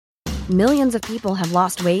Millions of people have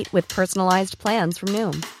lost weight with personalized plans from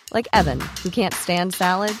Noom. Like Evan, who can't stand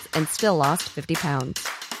salads and still lost 50 pounds.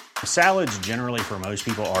 Salads generally for most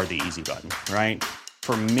people are the easy button, right?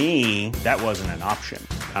 For me, that wasn't an option.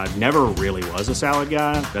 I never really was a salad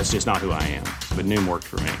guy. That's just not who I am. But Noom worked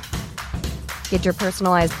for me. Get your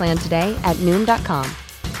personalized plan today at Noom.com.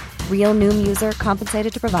 Real Noom user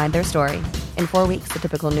compensated to provide their story. In 4 weeks, the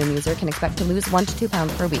typical Noom user can expect to lose 1 to 2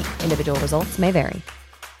 pounds per week. Individual results may vary.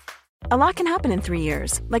 A lot can happen in 3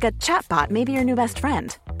 years, like a chatbot may be your new best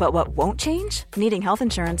friend. But what won't change? Needing health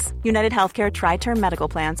insurance. United Healthcare Tri-Term Medical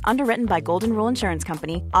Plans, underwritten by Golden Rule Insurance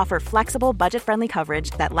Company, offer flexible, budget-friendly coverage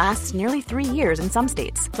that lasts nearly 3 years in some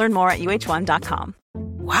states. Learn more at UH1.com.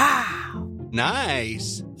 Wow.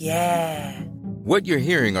 Nice. Yeah. What you're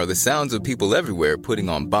hearing are the sounds of people everywhere putting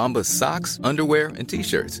on Bombas socks, underwear, and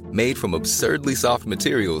T-shirts made from absurdly soft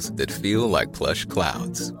materials that feel like plush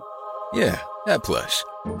clouds. Yeah, that plush.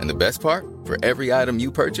 And the best part? For every item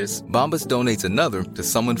you purchase, Bombas donates another to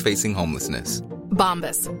someone facing homelessness.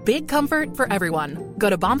 Bombas. Big comfort for everyone.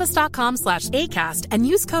 Go to bombas.com/ACAST and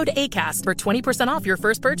use code ACAST for 20% off your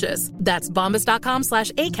first purchase. That's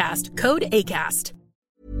bombas.com/ACAST. Code ACAST.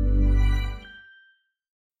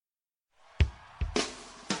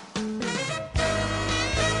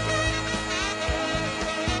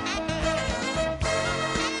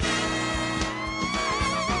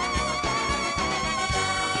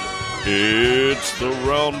 It's the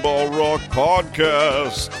Roundball Rock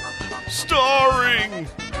Podcast, starring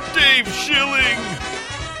Dave Schilling,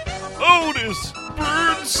 Otis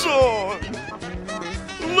Birdsong,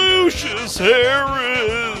 Lucius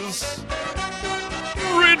Harris,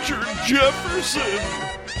 Richard Jefferson,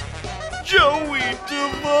 Joey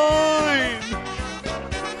Devine,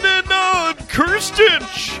 Nenad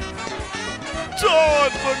Kirstich,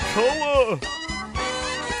 Todd McCullough,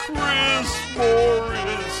 Chris Morris,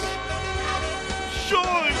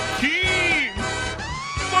 Sean Keane,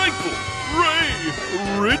 Michael Ray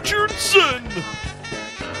Richardson,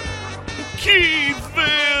 Keith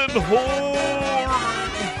Van Horn,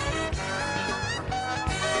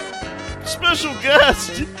 special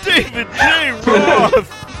guest David J. Roth,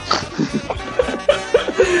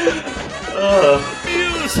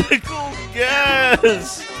 musical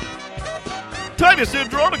guest Titus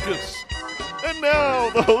Andronicus, and now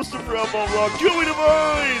the host of Roundball Rock, Joey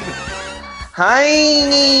Devine. Hi,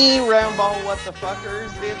 Roundball What the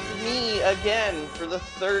Fuckers. It's me again for the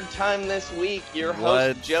third time this week, your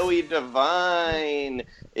host, Joey Devine.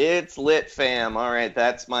 It's lit fam. All right,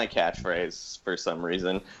 that's my catchphrase for some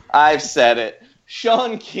reason. I've said it.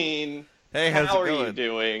 Sean Keane. Hey, how's it going? How are you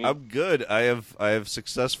doing? I'm good. I have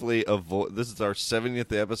successfully this is our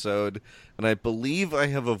 70th episode, and I believe I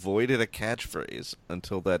have avoided a catchphrase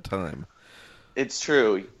until that time. It's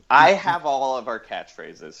true. I have all of our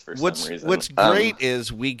catchphrases for some reason. What's great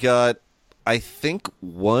is we got, I think,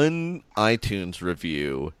 one iTunes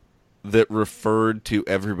review that referred to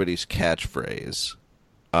everybody's catchphrase.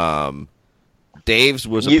 Dave's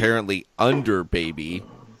was apparently under baby,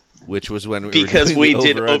 which was when we because we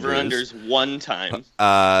did over-unders one time.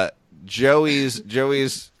 Joey's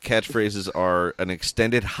catchphrases are an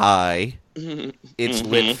extended hi, it's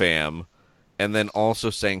lit fam, and then also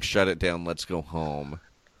saying shut it down, let's go home.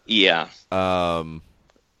 Yeah. And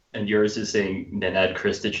yours is saying Nenad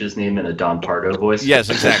Kristich's name in a Don Pardo voice? Yes,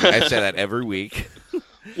 exactly. I say that every week.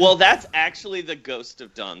 Well, that's actually the ghost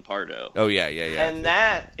of Don Pardo. Oh, yeah. And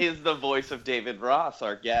that is the voice of David Roth,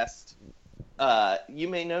 our guest. You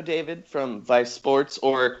may know David from Vice Sports,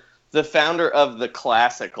 or the founder of The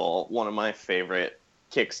Classical, one of my favorite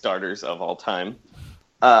Kickstarters of all time.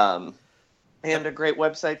 And a great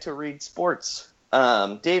website to read sports.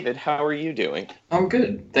 David, how are you doing? I'm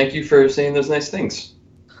good. Thank you for saying those nice things.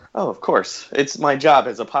 Oh, of course. It's my job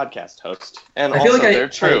as a podcast host. And also, they're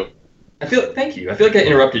true. Thank you. I feel like I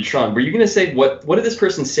interrupted Sean. Were you going to say, what did this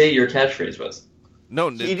person say your catchphrase was? No,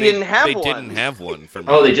 they didn't have one. They didn't have one for me.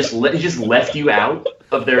 Oh, they just left you out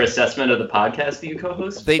of their assessment of the podcast that you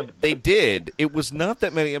co-host? They did. It was not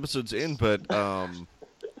that many episodes in, but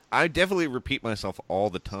I definitely repeat myself all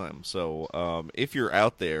the time. So if you're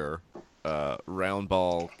out there,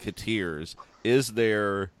 Roundball Cateers, is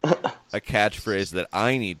there a catchphrase that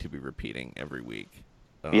I need to be repeating every week?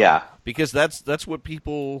 Yeah. Because that's what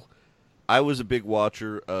people... I was a big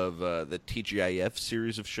watcher of the TGIF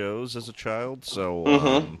series of shows as a child,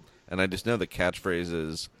 so and I just know the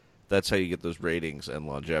catchphrases, that's how you get those ratings and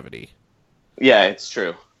longevity. Yeah, it's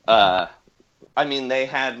true. I mean, they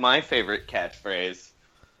had my favorite catchphrase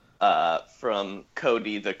from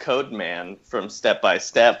Cody the Code Man from Step by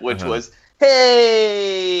Step, which was,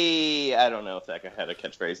 Hey, I don't know if that guy had a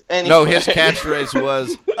catchphrase. Anyway. No, his catchphrase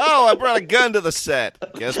was, "Oh, I brought a gun to the set."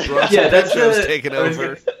 Guess Bronson Pinchot's taking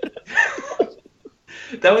over.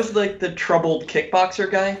 That was like the troubled kickboxer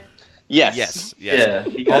guy? Yes. Yeah.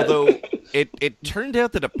 Although it turned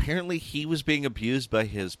out that apparently he was being abused by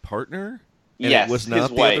his partner. And yes, it was not his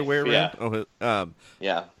the wife, other way around. yeah.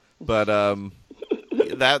 Yeah. But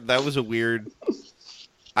that was a weird.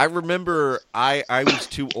 I remember I was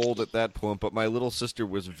too old at that point, but my little sister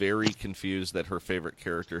was very confused that her favorite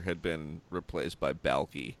character had been replaced by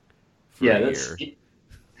Balky for a year.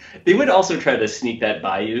 They would also try to sneak that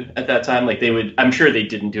by you at that time. Like they would, I'm sure they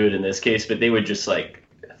didn't do it in this case, but they would just like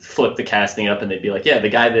flip the casting up and they'd be like, yeah, the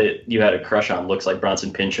guy that you had a crush on looks like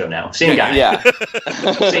Bronson Pinchot now. Same guy. Yeah.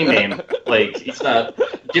 Same name. Like he's not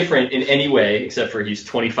different in any way except for he's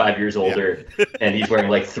 25 years older and he's wearing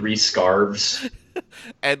like 3 scarves.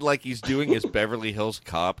 And like he's doing his Beverly Hills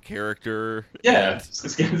Cop character. Yeah.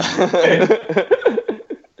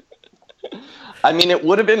 I mean, it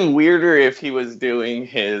would have been weirder if he was doing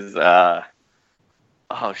his, oh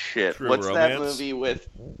shit, True what's Romance? that movie with,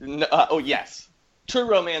 oh yes, True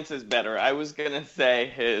Romance is better. I was going to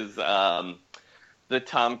say his, the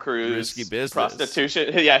Tom Cruise Risky Business.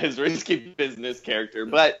 prostitution, yeah, his Risky Business character,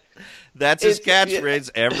 but... That's his catchphrase.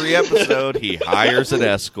 Every episode, he hires an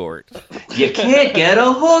escort. You can't get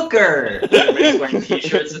a hooker! Everybody's wearing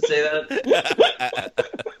t-shirts that say that.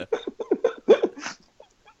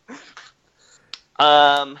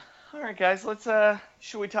 All right, guys, let's,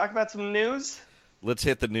 should we talk about some news? Let's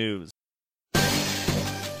hit the news.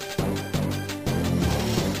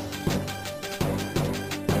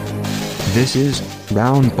 This is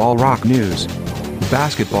Round Ball Rock News.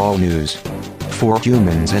 Basketball news. For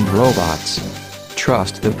humans and robots.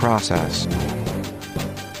 Trust the process.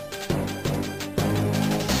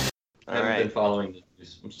 I haven't been following the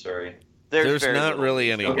news. I'm sorry. There's not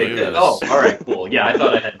really any Okay, news. good. Oh, all right, cool. Yeah, I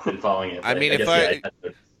thought I had been following it. I mean,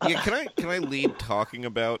 can I lead talking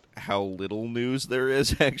about how little news there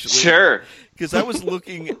is actually? Sure. Because I was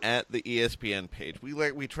looking at the ESPN page.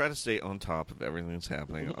 We try to stay on top of everything that's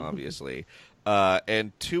happening, obviously.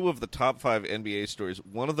 And 2 of the top 5 NBA stories.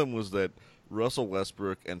 One of them was that Russell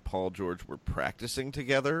Westbrook and Paul George were practicing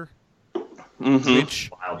together, which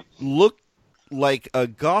looked like a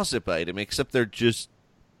gossip item, except they're just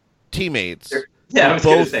teammates. I was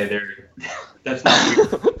going to say that's not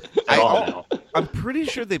weird at all now. I'm pretty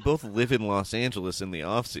sure they both live in Los Angeles in the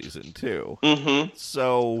off-season, too. Mm-hmm.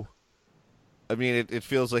 So, I mean, it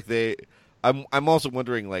feels like they... I'm also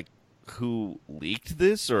wondering, like, who leaked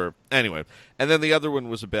this, or... Anyway. And then the other one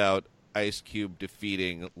was about Ice Cube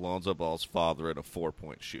defeating Lonzo Ball's father in a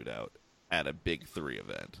 4-point shootout at a Big 3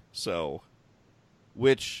 event. So,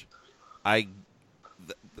 which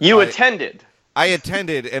You attended. I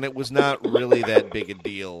attended, and it was not really that big a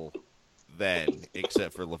deal then,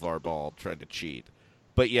 except for LeVar Ball trying to cheat.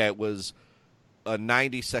 But yeah, it was a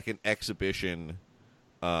 90-second exhibition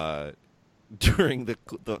during during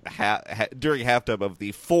halftime of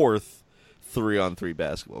the 4th 3-on-3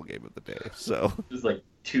 basketball game of the day. So it was like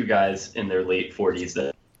 2 guys in their late 40s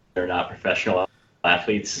that are not professional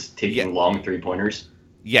athletes taking long 3-pointers.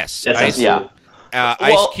 Yes, Ice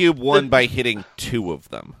Cube won by hitting 2 of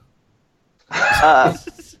them.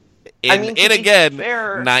 Again,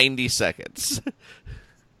 90 seconds.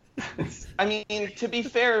 I mean, to be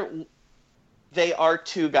fair, they are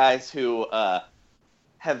 2 guys who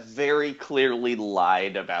have very clearly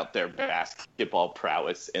lied about their basketball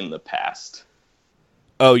prowess in the past.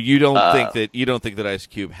 Oh, you don't think that Ice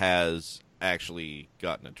Cube has actually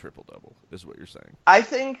gotten a triple-double, is what you're saying? I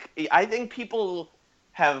think people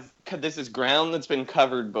have, this is ground that's been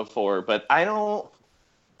covered before, but I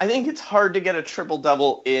think it's hard to get a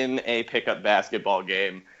triple-double in a pickup basketball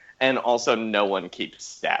game, and also no one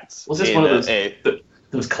keeps stats. Was this one of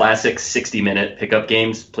those classic 60-minute pickup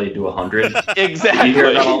games played to 100? Exactly. You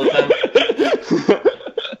hear about all the time?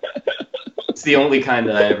 It's the only kind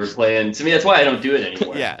that I ever play, and to me, that's why I don't do it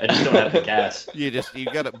anymore. Yeah. I just don't have the gas. You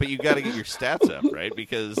gotta get your stats up, right?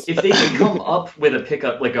 Because if they could come up with a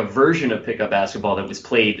pickup, like a version of pickup basketball that was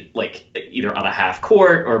played like either on a half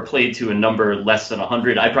court or played to a number less than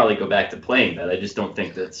 100, I'd probably go back to playing that. I just don't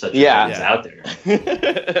think that such a thing is out there.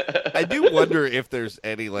 I do wonder if there's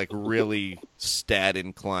any like really stat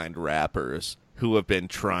inclined rappers who have been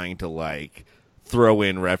trying to like throw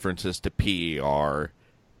in references to PER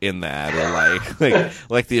in that, or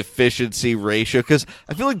like the efficiency ratio, because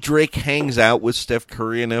I feel like Drake hangs out with Steph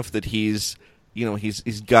Curry enough that he's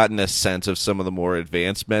gotten a sense of some of the more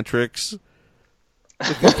advanced metrics.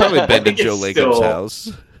 He's probably been to Joe Lacob's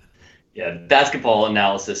house. Yeah, basketball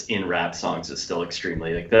analysis in rap songs is still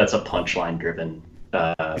extremely like that's a punchline driven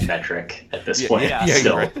metric at this point. Yeah,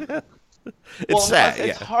 still. right. It's sad.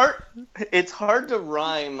 It's hard. It's hard to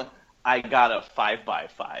rhyme. I got a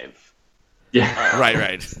 5x5. Yeah,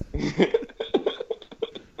 right.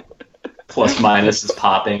 Plus minus is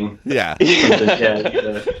popping. Yeah.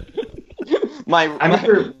 I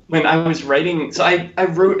remember when I was writing. So I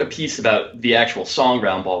wrote a piece about the actual song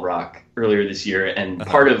Round Ball Rock earlier this year, and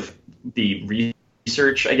part of the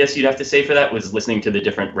research, I guess you'd have to say, for that was listening to the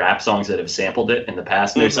different rap songs that have sampled it in the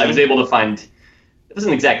past. And I was able to find, it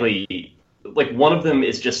wasn't exactly, like one of them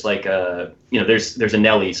is just like there's a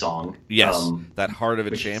Nelly song. Yes, that Heart of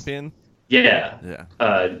a Champion. Yeah.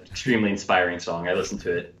 Extremely inspiring song. I listen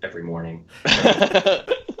to it every morning. I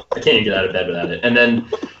can't even get out of bed without it. And then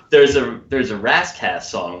there's a Razzcast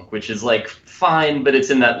song, which is like fine, but it's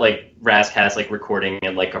in that like Razzcast like recording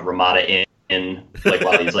in like a Ramada Inn, like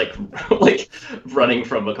while he's like running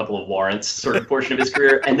from a couple of warrants sort of portion of his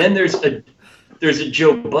career. And then there's a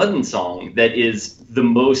Joe Budden song that is the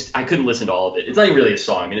most, I couldn't listen to all of it. It's not even really a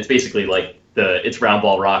song. I mean, it's basically like it's Round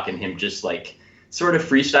Ball Rock and him just like sort of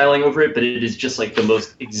freestyling over it, but it is just like the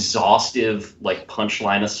most exhaustive like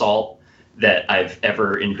punchline assault that I've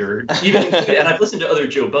ever endured. And I've listened to other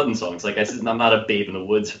Joe Budden songs. Like I said, I'm not a babe in the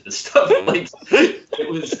woods for this stuff. Like it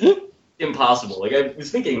was impossible. Like I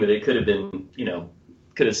was thinking that it could have been,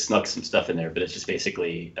 could have snuck some stuff in there, but it's just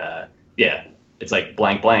basically, it's like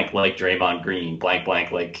blank blank like Draymond Green, blank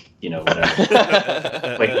blank like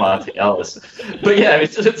whatever, like Monte Ellis. But yeah,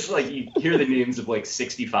 it's like you hear the names of like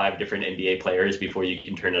 65 different NBA players before you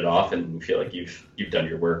can turn it off, and you feel like you've done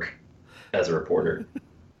your work as a reporter.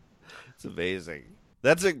 It's amazing.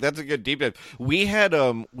 That's a good deep dive. We had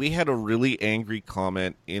a really angry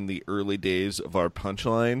comment in the early days of our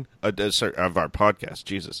punchline, of our podcast.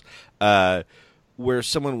 Jesus, where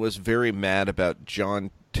someone was very mad about John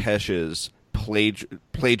Tesh's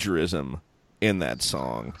plagiarism in that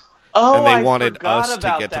song. And they wanted us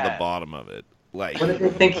to get to the bottom of it. Like, what did they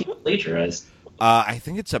think he plagiarized? I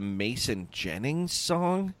think it's a Mason Jennings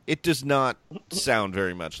song. It does not sound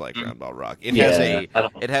very much like Round Ball Rock. It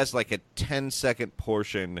has like a 10-second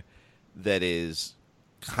portion that is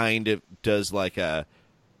kind of does like a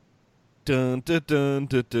dun dun dun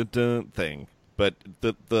dun dun dun thing, but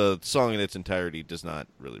the song in its entirety does not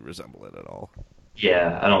really resemble it at all.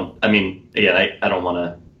 Yeah, I don't want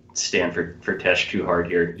to stand for Tesh too hard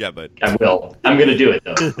here. Yeah, but I will. I'm going to do it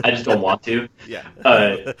though. I just don't want to. Yeah.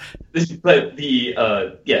 But there's I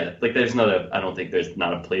don't think there's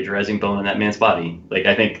not a plagiarizing bone in that man's body. Like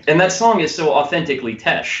I think, and that song is so authentically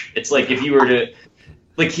Tesh. It's like if you were to,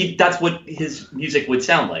 that's what his music would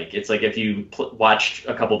sound like. It's like if you watched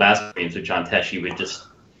a couple basketball games with John Tesh, he would just,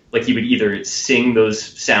 he would either sing those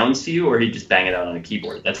sounds to you or he'd just bang it out on a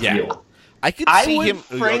keyboard. That's real. I could see him.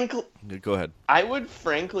 Go ahead. I would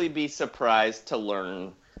frankly be surprised to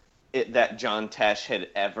learn that John Tesh had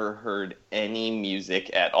ever heard any music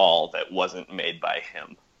at all that wasn't made by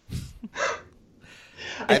him.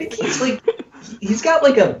 I think he's got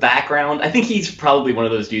like a background. I think he's probably one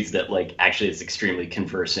of those dudes that actually is extremely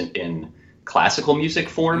conversant in classical music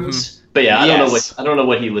forms. Mm-hmm. But yeah, I don't know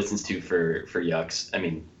what he listens to for yucks. I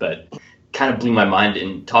mean, but kind of blew my mind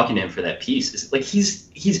in talking to him for that piece. Is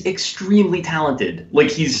he's extremely talented.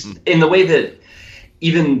 He's in the way that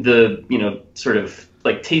even the sort of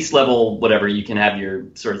taste level, whatever, you can have your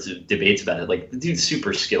sorts of debates about it. The dude's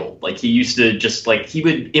super skilled. He used to just he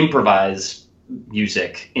would improvise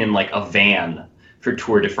music in a van for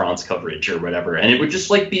Tour de France coverage or whatever, and it would just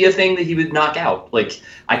be a thing that he would knock out.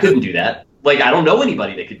 I couldn't do that. I don't know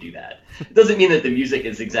anybody that could do that. It doesn't mean that the music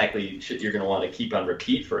is exactly shit you're going to want to keep on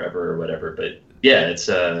repeat forever or whatever. But yeah, it's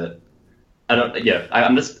I'm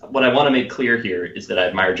just, what I want to make clear here is that I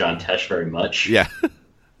admire John Tesh very much. Yeah.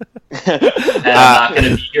 And I'm not going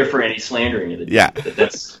to be here for any slandering of the dude. Yeah.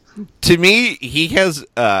 That's to me, he has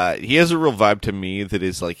a real vibe to me that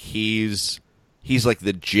is he's like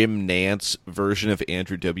the Jim Nance version of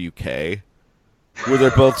Andrew WK. Where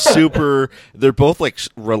they're both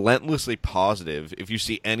relentlessly positive. If you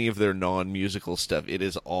see any of their non-musical stuff, it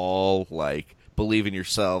is all believe in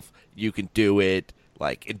yourself, you can do it,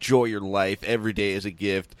 enjoy your life, every day is a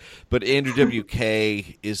gift. But Andrew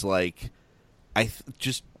WK is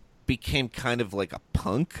just became kind of like a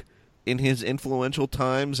punk in his influential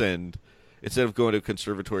times, and instead of going to a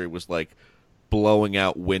conservatory, was blowing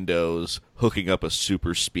out windows, hooking up a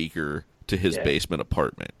super speaker to his basement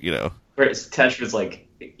apartment, Whereas Tesh was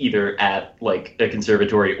either at a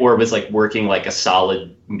conservatory or was working a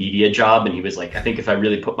solid media job, and he was I think if I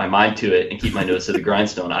really put my mind to it and keep my nose to the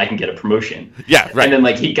grindstone, I can get a promotion. Yeah, right. And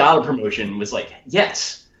then he got a promotion, was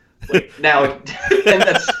yes, Like now, and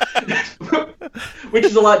that's which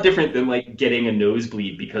is a lot different than like getting a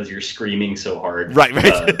nosebleed because you're screaming so hard. Right.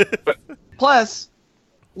 Plus,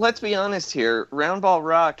 let's be honest here, Round Ball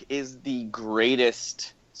Rock is the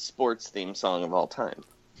greatest sports theme song of all time.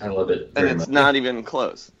 I love it. And it's not even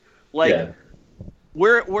close. Like,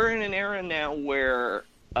 we're in an era now where,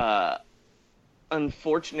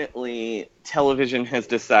 unfortunately, television has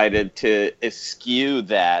decided to eschew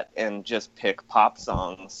that and just pick pop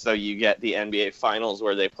songs. So you get the NBA Finals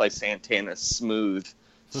where they play Santana's Smooth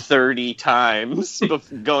 30 times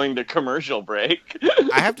going to commercial break.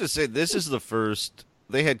 I have to say, this is the first...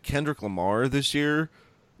 They had Kendrick Lamar this year,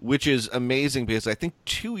 which is amazing because I think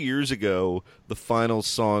 2 years ago, the final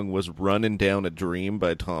song was Running Down a Dream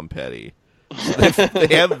by Tom Petty. So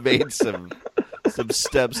they have made some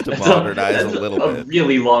steps to modernize a little bit. A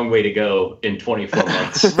really long way to go in 24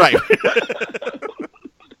 months. Right.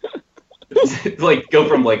 Like, go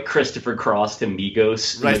from, like, Christopher Cross to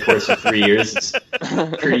Migos in the course of 3 years.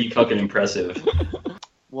 It's pretty fucking impressive.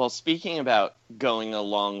 Well, speaking about going a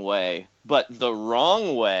long way, but the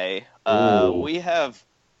wrong way, we've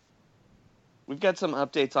got some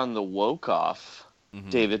updates on the Woke Off,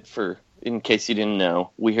 David, in case you didn't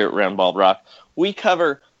know, we here at Round Ball Rock, we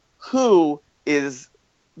cover who is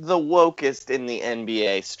the wokest in the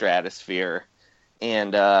NBA stratosphere.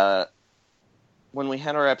 And when we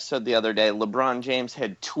had our episode the other day, LeBron James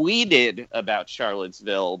had tweeted about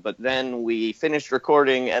Charlottesville, but then we finished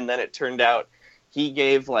recording, and then it turned out he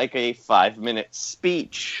gave like a 5-minute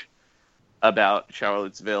speech about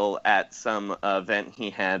Charlottesville at some event he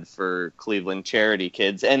had for Cleveland charity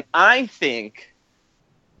kids. And I think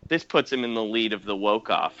this puts him in the lead of the woke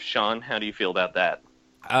off. Sean, how do you feel about that?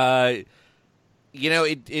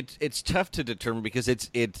 It's tough to determine because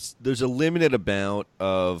there's a limited amount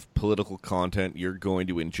of political content you're going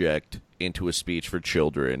to inject into a speech for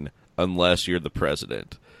children unless you're the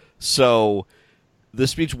president. So the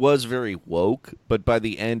speech was very woke, but by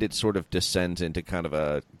the end it sort of descends into kind of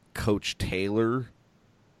a Coach Taylor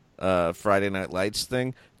Friday Night Lights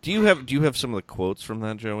thing. Do you have some of the quotes from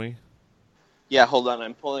that, Joey? Yeah, hold on.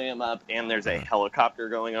 I'm pulling them up, and there's a helicopter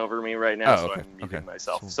going over me right now, so I'm muting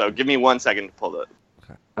myself. So give me 1 second to pull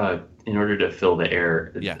that. In order to fill the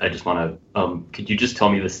air, I just want to... could you just tell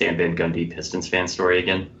me the Stan Van Gundy Pistons fan story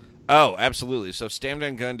again? Oh, absolutely. So Stan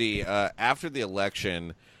Van Gundy, after the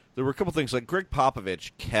election, there were a couple things. Like Greg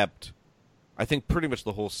Popovich kept... I think pretty much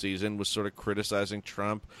the whole season was sort of criticizing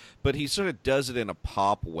Trump, but he sort of does it in a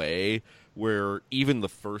pop way where even the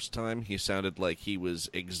first time he sounded like he was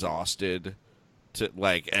exhausted to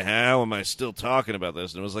like, how am I still talking about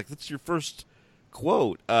this? And it was like, that's your first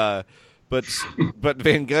quote. But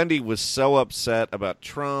Van Gundy was so upset about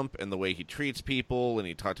Trump and the way he treats people, and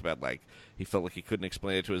he talked about like he felt like he couldn't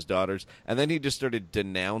explain it to his daughters, and then he just started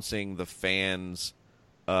denouncing the fans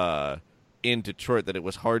in Detroit, that it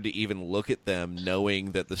was hard to even look at them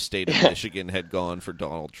knowing that the state of Michigan had gone for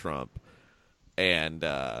Donald Trump. And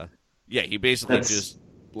he basically just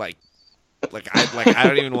like I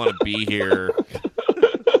don't even want to be here.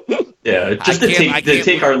 Yeah, just to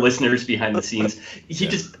take our listeners behind the scenes.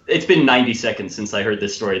 It's been 90 seconds since I heard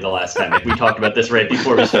this story the last time. We talked about this right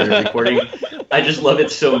before we started recording. I just love it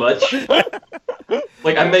so much.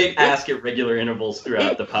 Like, I may ask at regular intervals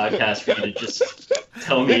throughout the podcast for you to just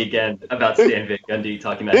tell me again about Stan Van Gundy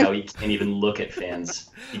talking about how he can't even look at fans.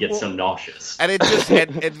 He gets so nauseous. And and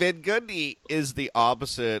Van Gundy is the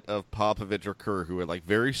opposite of Popovich or Kerr, who are like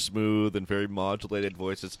very smooth and very modulated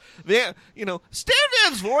voices. Stan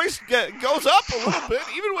Van's voice goes up a little bit,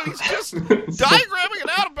 even when he's just diagramming an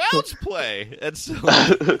out of bounds play. And so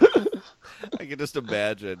I can just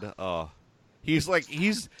imagine. He's like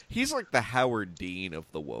the Howard Dean of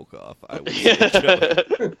the woke off. I would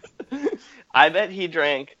say. I bet he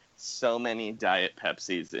drank so many Diet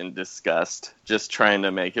Pepsis in disgust, just trying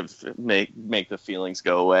to make the feelings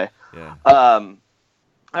go away. Yeah. All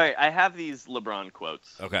right, I have these LeBron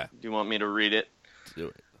quotes. Okay. Do you want me to read it? Let's do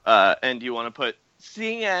it. And do you want to put,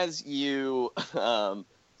 seeing as you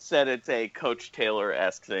said it's a Coach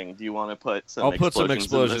Taylor-esque thing, do you want to put some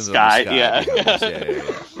explosions in the sky? Yeah.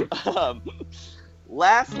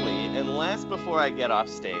 Lastly, and last before I get off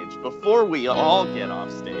stage, before we all get off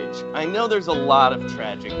stage, I know there's a lot of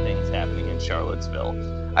tragic things happening in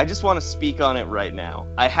Charlottesville. I just want to speak on it right now.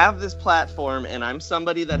 I have this platform, and I'm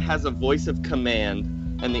somebody that has a voice of command,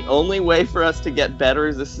 and the only way for us to get better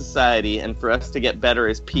as a society and for us to get better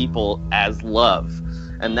as people as love.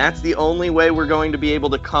 And that's the only way we're going to be able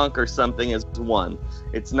to conquer something as one.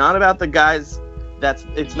 It's not about the guys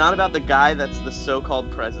It's not about the guy that's the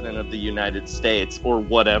so-called president of the United States or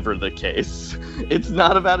whatever the case. It's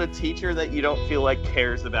not about a teacher that you don't feel like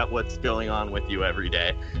cares about what's going on with you every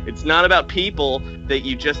day. It's not about people that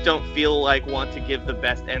you just don't feel like want to give the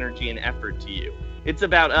best energy and effort to you. It's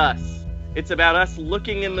about us. It's about us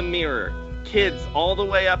looking in the mirror, kids all the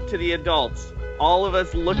way up to the adults, all of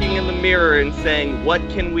us looking in the mirror and saying, what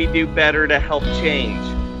can we do better to help change?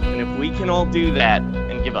 And if we can all do that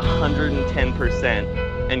and give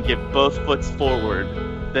 110% and give both foots forward,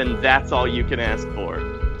 then that's all you can ask for.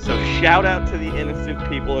 So shout out to the innocent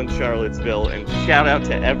people in Charlottesville, and shout out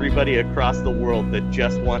to everybody across the world that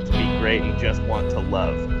just want to be great and just want to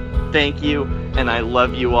love. Thank you, and I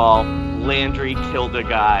love you all. Landry killed a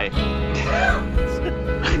guy.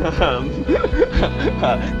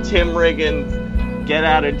 Tim Riggins, get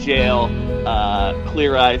out of jail.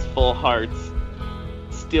 Clear eyes, full hearts.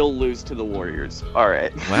 Still lose to the Warriors. All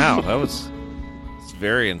right. Wow, it's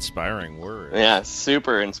very inspiring words. Yeah,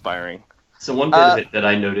 super inspiring. So one bit of it that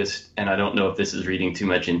I noticed, and I don't know if this is reading too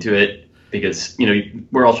much into it, because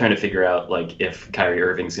we're all trying to figure out like if Kyrie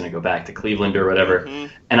Irving's going to go back to Cleveland or whatever.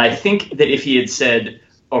 Mm-hmm. And I think that if he had said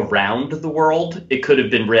around the world, it could have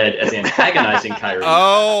been read as antagonizing Kyrie.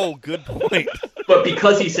 Oh, good point. But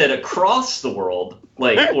because he said across the world,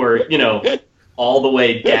 like, or all the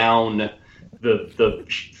way down the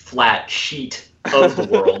flat sheet of the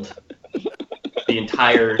world, the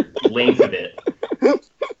entire length of it,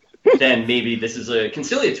 then maybe this is a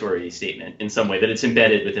conciliatory statement in some way, that it's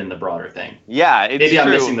embedded within the broader thing. Yeah, it's maybe true.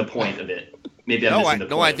 I'm missing the point of it. Maybe I'm missing the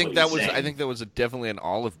point. I think that was definitely an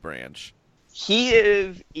olive branch. He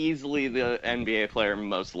is easily the NBA player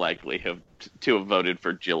most likely to have voted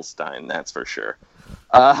for Jill Stein. That's for sure.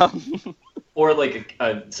 Or like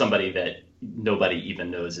somebody that nobody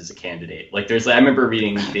even knows is a candidate. Like I remember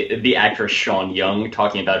reading the actress Sean Young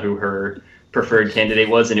talking about who her preferred candidate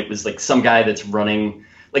was, and it was like some guy that's running.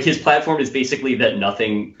 Like his platform is basically that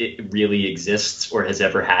nothing really exists or has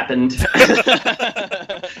ever happened.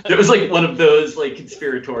 It was like one of those like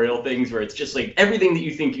conspiratorial things where it's just like everything that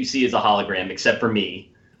you think you see is a hologram except for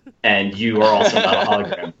me, and you are also not a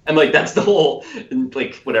hologram. And like that's the whole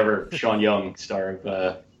like whatever Sean Young, star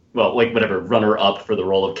of whatever runner-up for the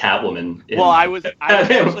role of Catwoman. I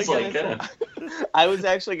was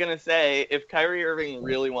actually gonna say if Kyrie Irving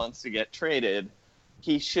really wants to get traded,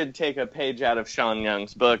 he should take a page out of Sean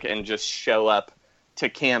Young's book and just show up to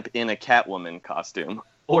camp in a Catwoman costume.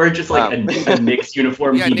 Or just like a Knicks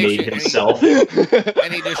uniform he made himself.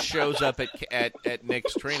 And he just shows up at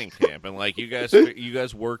Knicks training camp and like, you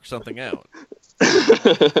guys work something out.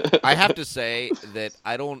 I have to say that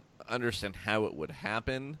I don't understand how it would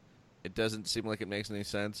happen. It doesn't seem like it makes any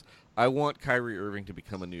sense. I want Kyrie Irving to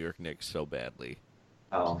become a New York Knicks so badly.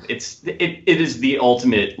 Oh, it is the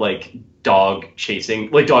ultimate like dog catching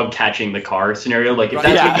the car scenario. Like if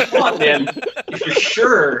that's what you want, man, if you're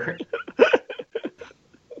sure,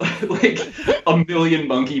 like a million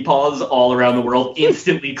monkey paws all around the world,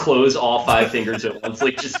 instantly close all 5 fingers at once.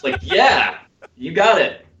 Like just like yeah, you got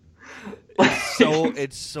it.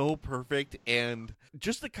 It's so perfect, and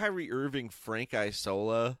just the Kyrie Irving Frank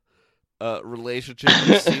Isola relationship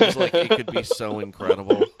just seems like it could be so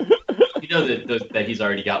incredible. You know that he's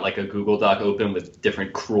already got like a Google Doc open with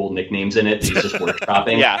different cruel nicknames in it. He's just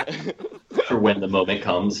workshopping. Yeah. For when the moment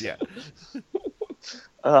comes. Yeah.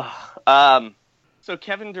 So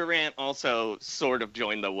Kevin Durant also sort of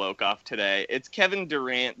joined the woke off today. It's Kevin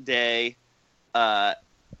Durant Day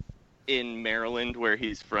in Maryland, where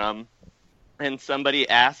he's from. And somebody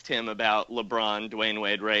asked him about LeBron, Dwayne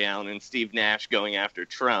Wade, Ray Allen, and Steve Nash going after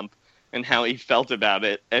Trump and how he felt about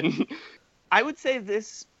it. And I would say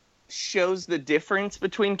this shows the difference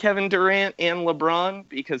between Kevin Durant and LeBron,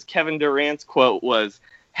 because Kevin Durant's quote was,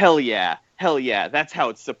 hell yeah, that's how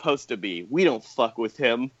it's supposed to be. We don't fuck with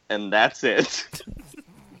him, and that's it.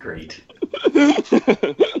 Great.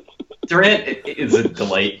 Durant is a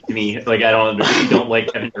delight to me. Like, if you don't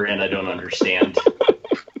like Kevin Durant, I don't understand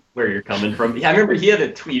where you're coming from. Yeah, I remember he had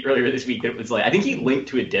a tweet earlier this week that was like, I think he linked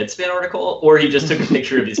to a Deadspin article, or he just took a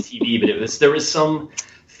picture of his TV, but there was some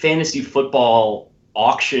fantasy football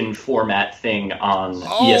auction format thing on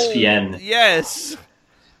ESPN. Yes.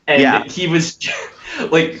 And he was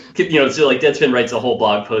like, so like Deadspin writes a whole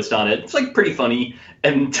blog post on it. It's like pretty funny.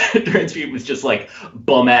 And Durant's tweet was just like,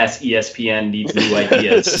 bum ass ESPN needs new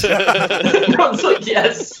ideas. And I was like,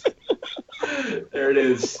 yes. There it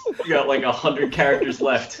is. You got like 100 characters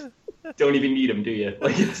left. Don't even need them, do you?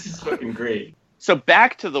 Like, it's just fucking great. So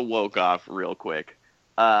back to the woke off real quick.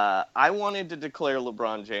 I wanted to declare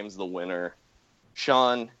LeBron James the winner.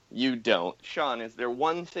 Sean, you don't. Sean, is there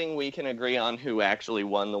one thing we can agree on who actually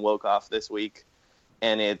won the woke off this week?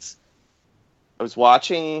 and I was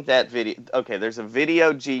watching that video. Okay, there's a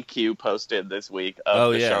video GQ posted this week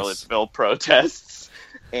of Charlottesville protests,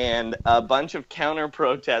 and a bunch of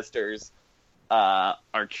counter-protesters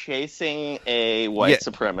are chasing a white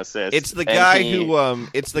supremacist. It's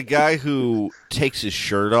the guy who takes his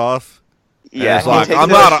shirt off. Yeah, he's like, I'm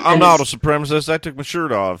not a supremacist. I took my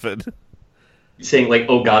shirt off. And saying like,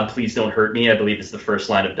 "Oh God, please don't hurt me," I believe is the first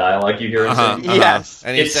line of dialogue you hear him say. Yes,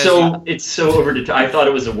 and it's so over the top. I thought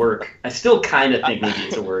it was a work. I still kind of think maybe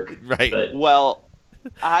it's a work. Right. But... Well,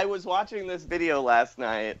 I was watching this video last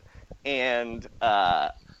night, and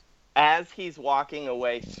as he's walking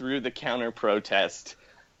away through the counter protest,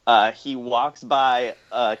 he walks by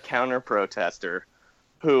a counter protester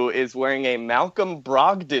who is wearing a Malcolm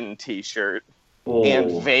Brogdon T-shirt and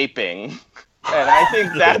vaping. And I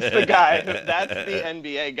think that's the guy. That's the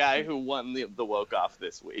NBA guy who won the Woke-Off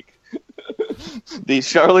this week. The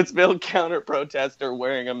Charlottesville counter-protester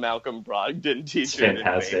wearing a Malcolm Brogdon T-shirt.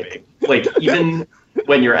 Fantastic. Like, even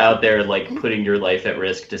when you're out there, like, putting your life at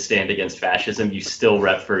risk to stand against fascism, you still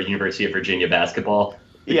rep for University of Virginia basketball.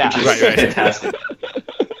 Yeah. Which is fantastic.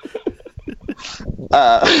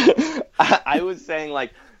 I was saying,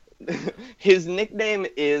 like, his nickname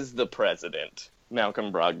is the President.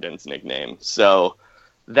 Malcolm Brogdon's nickname. So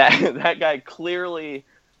that guy clearly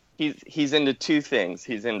he's into two things.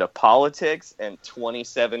 He's into politics and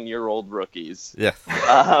 27-year-old rookies. Yeah.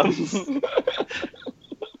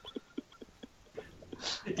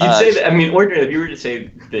 You'd say that, I mean, ordinarily, if you were to say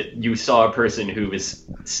that you saw a person who was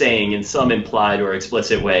saying in some implied or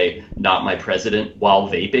explicit way, "Not my president," while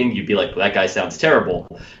vaping, you'd be like, well, that guy sounds terrible.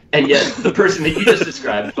 And yet, the person that you just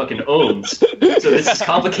described fucking owns. So this is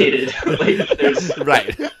complicated. Like, there's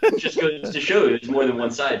right. Just goes to show there's more than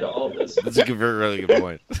one side to all of this. That's a really good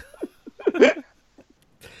point.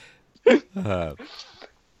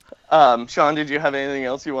 Sean, did you have anything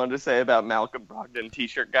else you wanted to say about Malcolm Brogdon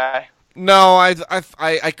T-shirt guy? No,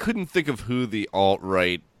 I couldn't think of who the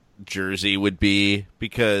alt-right jersey would be,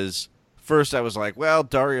 because first I was like, well,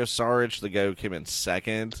 Dario Saric, the guy who came in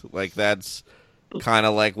second, like that's kind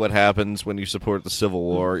of like what happens when you support the Civil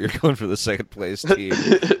War. You're going for the second place team.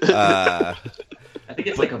 I think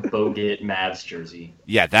it's like a Bogut Mavs jersey.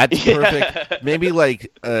 Yeah, that's perfect. Maybe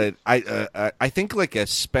like I think like a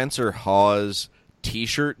Spencer Hawes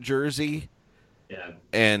T-shirt jersey. Yeah,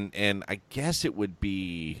 and I guess it would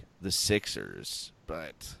be the Sixers,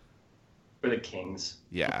 but or the Kings.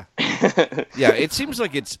 Yeah, yeah. It seems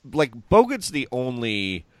like it's like Bogut's the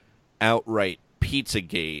only outright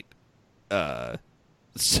Pizzagate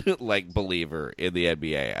like believer in the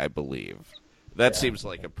NBA, I believe. That seems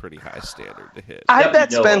like a pretty high standard to hit. I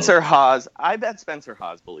bet Spencer Hawes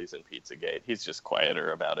believes in Pizzagate. He's just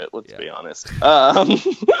quieter about it, let's be honest.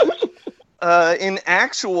 In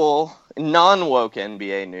actual non-woke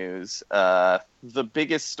NBA news, the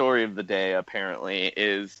biggest story of the day, apparently,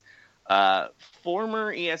 is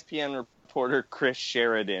former ESPN reporter Chris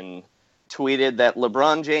Sheridan tweeted that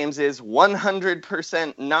LeBron James is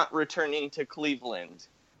 100% not returning to Cleveland.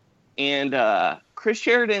 And Chris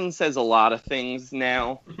Sheridan says a lot of things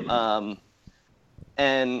now.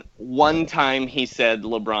 And one time he said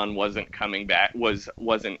LeBron wasn't coming back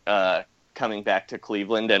to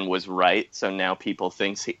Cleveland, and was right. So now people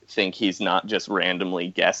think he's not just randomly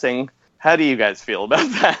guessing. How do you guys feel about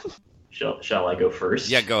that? Shall I go first?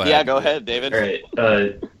 Yeah, go ahead. Yeah, go ahead, David. All right.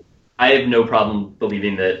 I have no problem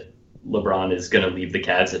believing that LeBron is going to leave the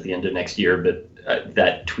Cavs at the end of next year, but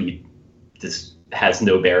that tweet just has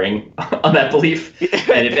no bearing on that belief.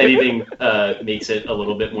 And if anything, makes it a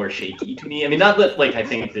little bit more shaky to me. I mean, not that like I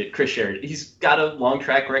think that Chris Sheridan, he's got a long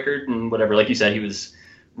track record and whatever. Like you said, he was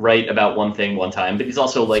right about one thing one time, but he's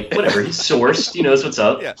also like, whatever, he's sourced, he knows what's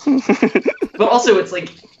up. Yeah. But also it's like,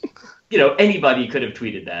 you know, anybody could have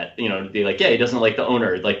tweeted that, you know, be like, yeah, he doesn't like the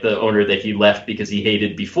owner that he left because he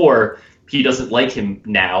hated before. He doesn't like him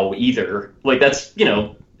now either. Like that's, you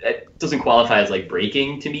know, it doesn't qualify as like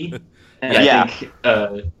breaking to me. And I think,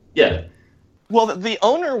 yeah. Well, the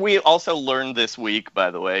owner, we also learned this week,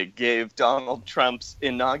 by the way, gave Donald Trump's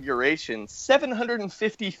inauguration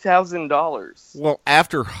 $750,000. Well,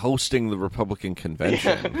 after hosting the Republican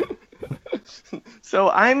convention. So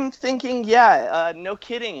I'm thinking, no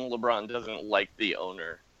kidding, LeBron doesn't like the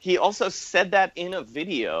owner. He also said that in a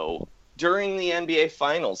video during the NBA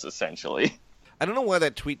Finals, essentially. I don't know why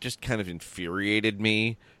that tweet just kind of infuriated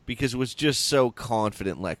me, because it was just so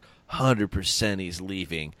confident, like, 100% he's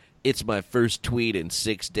leaving. It's my first tweet in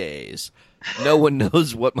 6 days. No one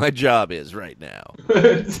knows what my job is right now.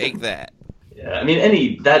 Take that. Yeah, I mean,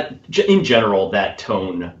 in general, that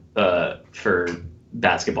tone for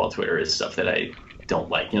basketball Twitter is stuff that I don't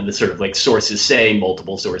like. The sort of like sources say,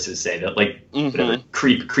 multiple sources say that like whatever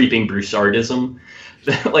creeping Broussardism,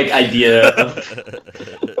 like idea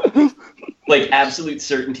of like absolute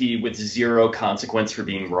certainty with zero consequence for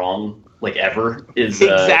being wrong, like ever, is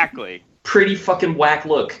exactly pretty fucking whack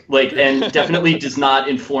look. Like, and definitely does not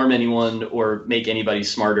inform anyone or make anybody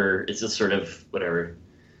smarter. It's just sort of whatever.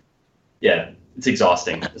 Yeah, it's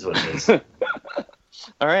exhausting, is what it is.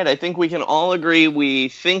 All right, I think we can all agree we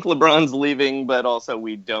think LeBron's leaving, but also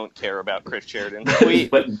we don't care about Chris Sheridan's tweet.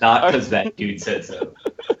 But not because that dude said so.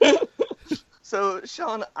 So,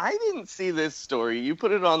 Sean, I didn't see this story. You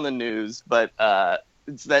put it on the news, but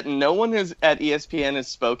it's that no one at ESPN has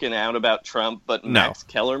spoken out about Trump, but Max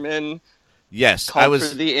Kellerman. Yes, called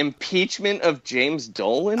for the impeachment of James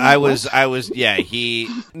Dolan. He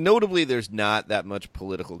notably, there's not that much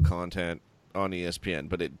political content on ESPN,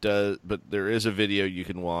 but there is a video you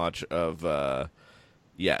can watch of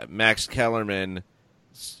Max Kellerman.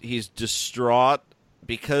 He's distraught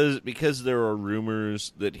because there are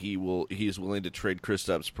rumors that he's willing to trade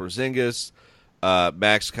Kristaps Porzingis.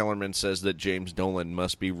 Max Kellerman says that James Dolan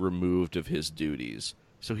must be removed of his duties,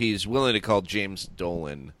 so he's willing to call James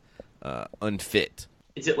Dolan unfit.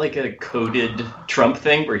 Is it like a coded Trump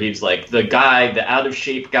thing where he's like the out of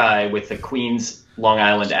shape guy with the Queens Long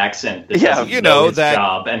Island accent that doesn't know his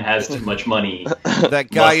job and has too much money? That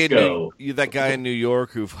guy in New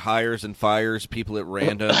York who hires and fires people at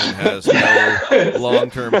random and has no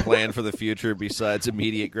long-term plan for the future besides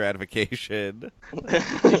immediate gratification.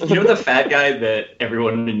 The fat guy that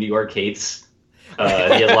everyone in New York hates? He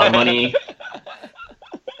has a lot of money.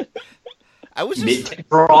 I was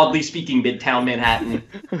broadly speaking, Midtown Manhattan.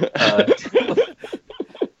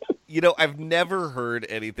 I've never heard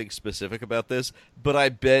anything specific about this, but I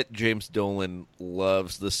bet James Dolan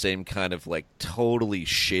loves the same kind of like totally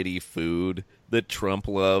shitty food that Trump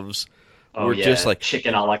loves. Oh, yeah, just like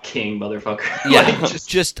chicken a la king, motherfucker. Yeah,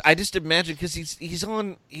 I just imagine because he's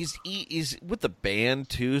with the band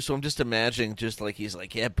too, so I'm just imagining he's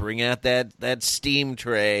like, yeah, bring out that steam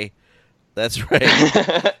tray. That's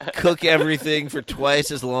right. Cook everything for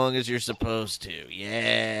twice as long as you're supposed to.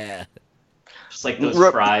 Yeah. Just like those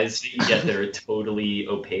fries that you get that are totally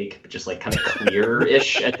opaque, but just like kind of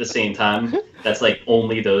clear-ish at the same time. That's like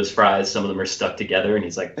only those fries. Some of them are stuck together, and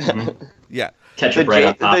he's like, yeah. Ketchup right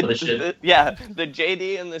on top of the shit. The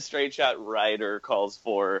JD and the Straight Shot writer calls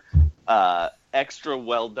for extra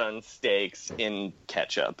well-done steaks in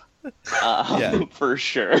ketchup. For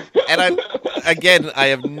sure. And I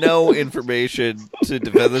have no information to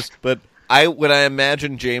defend this, but when I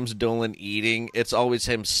imagine James Dolan eating, it's always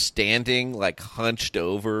him standing, like hunched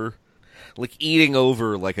over, like eating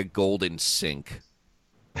over like a golden sink.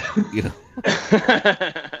 I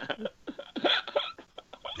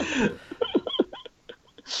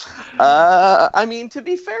mean, to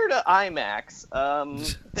be fair to IMAX,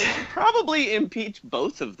 they should probably impeach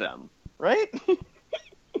both of them, right?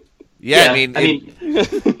 Yeah, I mean,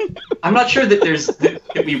 I'm not sure that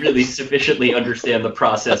we really sufficiently understand the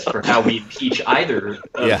process for how we impeach either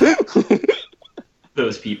of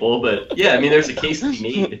those people. But yeah, I mean, there's a case to be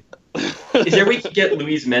made. Is there a way we could get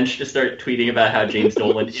Louise Mensch to start tweeting about how James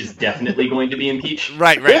Dolan is definitely going to be impeached?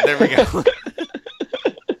 Right, there we go.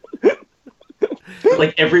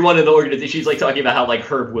 Like everyone in the organization, she's like talking about how like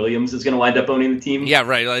Herb Williams is going to wind up owning the team. Yeah,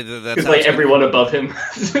 right. That's like everyone above him.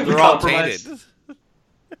 They're all tainted.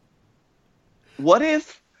 What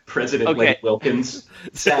if President Blake Wilkins?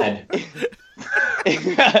 Sad.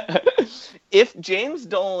 If James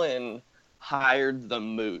Dolan hired the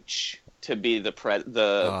Mooch to be the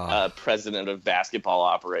president of basketball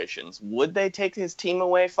operations, would they take his team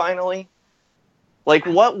away finally? Like,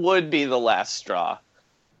 what would be the last straw?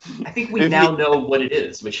 I think we now know what it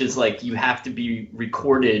is, which is like you have to be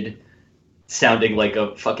recorded sounding like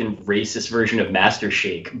a fucking racist version of Master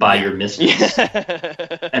Shake by your mistress.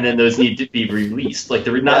 And then those need to be released. Like,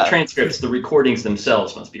 not transcripts, the recordings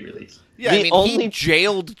themselves must be released. Yeah, he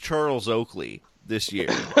jailed Charles Oakley this year.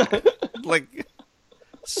 Like,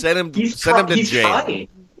 send him to jail. Trying.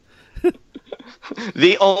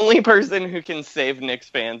 The only person who can save Knicks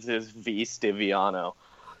fans is V. Stiviano.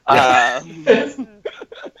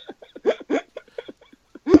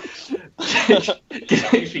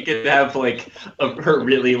 She could have like her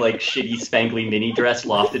really like shitty spangly mini dress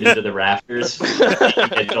lofted into the rafters.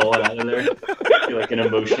 Get Dolan out of there. Do like an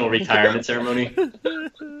emotional retirement ceremony.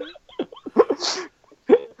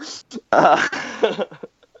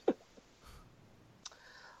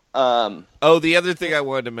 The other thing I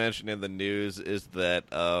wanted to mention in the news is that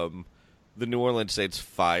the New Orleans Saints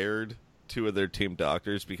fired 2 of their team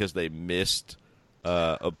doctors because they missed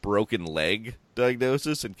a broken leg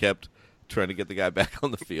diagnosis and kept trying to get the guy back on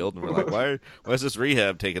the field, and we're like, why is this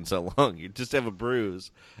rehab taking so long? You just have a bruise.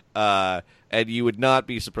 And you would not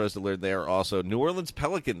be surprised to learn they are also New Orleans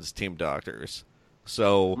Pelicans team doctors.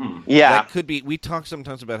 So that could be. We talk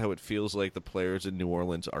sometimes about how it feels like the players in New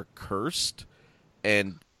Orleans are cursed,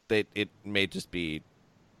 and that it may just be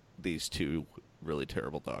these two really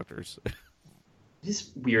terrible doctors.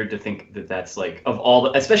 It's weird to think that that's like, of all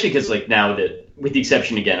the, especially because like now that, with the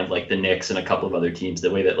exception again of like the Knicks and a couple of other teams,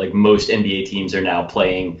 the way that like most NBA teams are now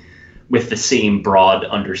playing with the same broad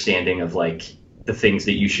understanding of like the things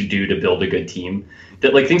that you should do to build a good team,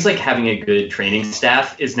 that like things like having a good training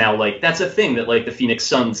staff is now like, that's a thing that like the Phoenix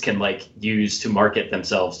Suns can like use to market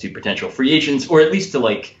themselves to potential free agents, or at least to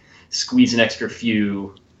like squeeze an extra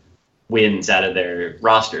few wins out of their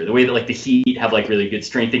roster. The way that like the Heat have like really good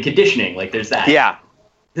strength and conditioning, like there's that. Yeah.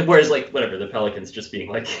 Whereas like whatever, the Pelicans just being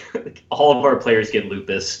like all of our players get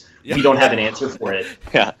lupus. Yeah. We don't have an answer for it.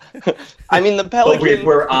 Yeah. I mean the Pelicans, but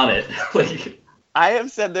we're on it. Like, I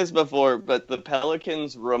have said this before, but the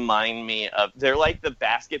Pelicans remind me of, they're like the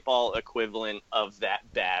basketball equivalent of that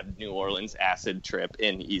bad New Orleans acid trip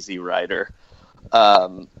in Easy Rider.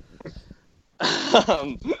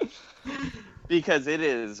 Because it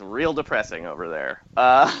is real depressing over there.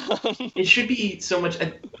 It should be so much.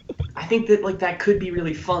 I think that like that could be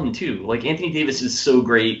really fun too. Like Anthony Davis is so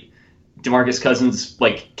great. DeMarcus Cousins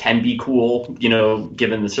like can be cool, you know,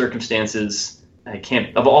 given the circumstances. I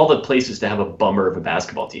can't, of all the places to have a bummer of a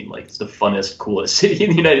basketball team, like it's the funnest, coolest city in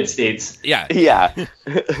the United States. Yeah.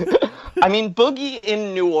 I mean, Boogie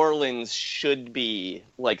in New Orleans should be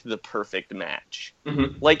like the perfect match.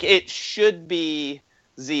 Mm-hmm. Like it should be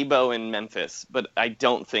Zebo in Memphis, but I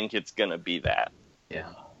don't think it's going to be that. Yeah.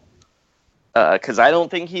 Because I don't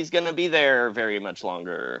think he's going to be there very much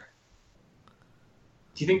longer.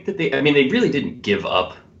 Do you think that they really didn't give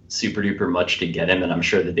up super duper much to get him, and I'm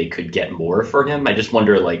sure that they could get more for him. I just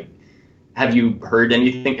wonder, like, have you heard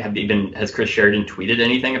anything? Has Chris Sheridan tweeted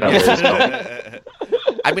anything about where he's going?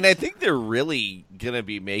 I mean, I think they're really going to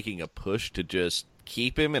be making a push to just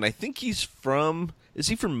keep him, and I think he's from... Is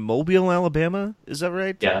he from Mobile, Alabama? Is that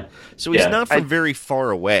right? Yeah. So he's not from very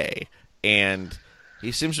far away, and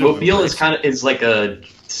he seems to... Mobile is like a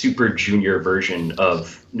super junior version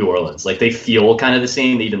of New Orleans. Like, they feel kind of the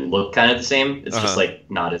same. They even look kind of the same. It's just, like,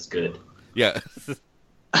 not as good. Yeah.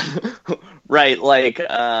 Right, like,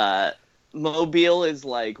 Mobile is,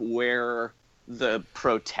 like, where the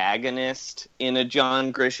protagonist in a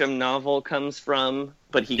John Grisham novel comes from,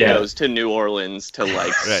 but he goes to New Orleans to,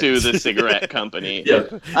 like, sue the cigarette company. Yeah.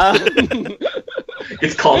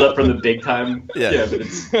 It's called up from the big time. Yeah, but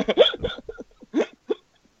it's...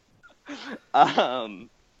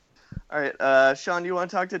 All right, Sean, do you want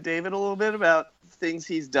to talk to David a little bit about things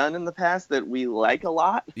he's done in the past that we like a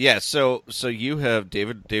lot? Yeah, so you have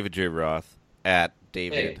David J. Roth at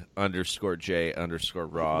David_J_Roth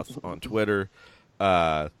on Twitter.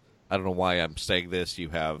 I don't know why I'm saying this. You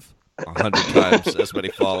have 100 times as many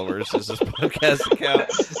followers as this podcast account.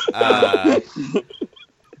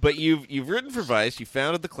 But you've written for Vice, you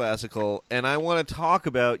founded the Classical, and I want to talk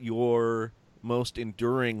about your most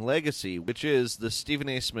enduring legacy, which is the Stephen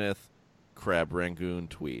A. Smith Crab Rangoon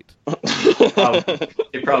tweet.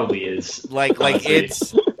 It probably is. Like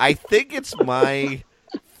it's. I think it's my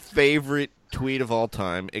favorite tweet of all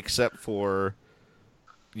time, except for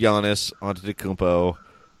Giannis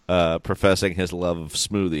Antetokounmpo professing his love of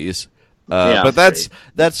smoothies. But that's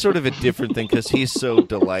sort of a different thing because he's so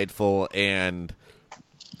delightful, and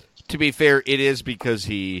to be fair, it is because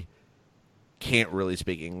he can't really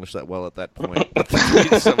speak English that well at that point. But the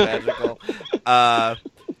tweet's so magical. I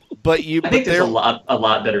think there's a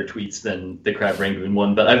lot better tweets than the Crab Rangoon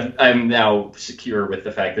one, but I'm now secure with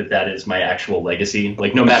the fact that is my actual legacy.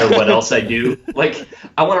 Like, no matter what else I do, like,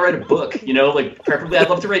 I want to write a book, you know, like, preferably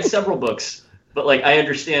I'd love to write several books, but, like, I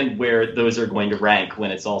understand where those are going to rank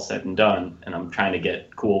when it's all said and done, and I'm trying to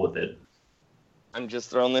get cool with it. I'm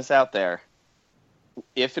just throwing this out there.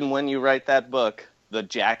 If and when you write that book, the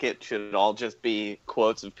jacket should all just be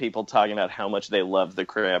quotes of people talking about how much they love the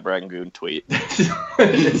Crab Rangoon tweet. From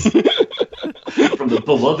the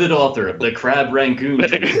beloved author of the Crab Rangoon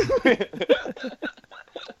tweet.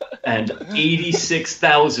 And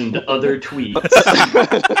 86,000 other tweets.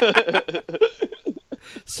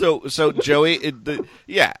 So Joey,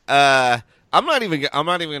 I'm not even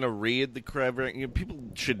going to read the Crab Rangoon. People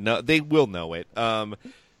should know. They will know it.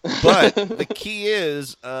 But the key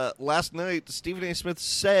is, last night, Stephen A. Smith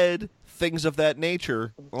said things of that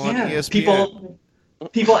nature on ESPN.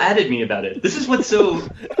 People added me about it. This is what's so...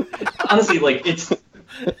 honestly, like, it's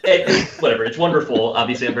whatever. It's wonderful.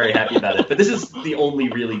 Obviously, I'm very happy about it. But this is the only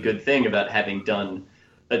really good thing about having done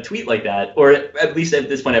a tweet like that, or at least at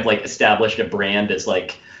this point I've like established a brand as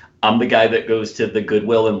like, I'm the guy that goes to the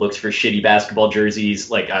Goodwill and looks for shitty basketball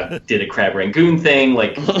jerseys. Like I did a Crab Rangoon thing.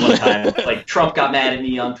 Like one time, like Trump got mad at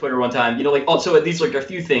me on Twitter one time. You know, like also these like are a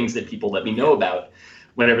few things that people let me know about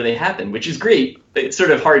whenever they happen, which is great. It's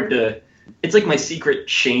sort of hard to. It's like my secret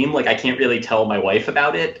shame. Like I can't really tell my wife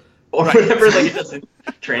about it or whatever. Like it doesn't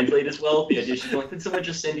translate as well. The idea she's like, did someone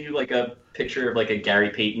just send you like a picture of like a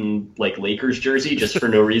Gary Payton like Lakers jersey just for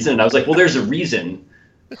no reason? And I was like, well, there's a reason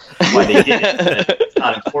why they did it. It's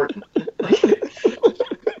not important.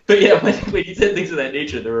 But yeah, when you said things of that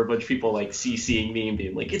nature, there were a bunch of people like CCing me and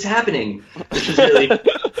being like, it's happening, which is really.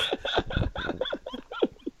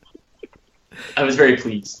 I was very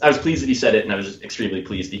pleased. I was pleased that he said it, and I was extremely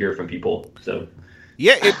pleased to hear from people. So.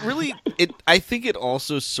 Yeah, I think it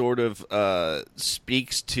also sort of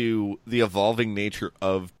speaks to the evolving nature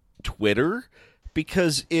of Twitter,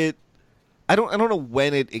 because I don't know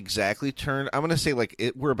when it exactly turned. I'm going to say like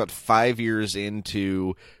we're about 5 years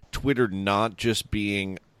into Twitter not just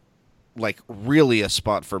being like really a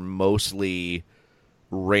spot for mostly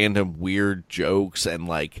random weird jokes and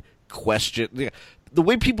like question. The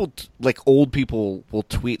way people like old people will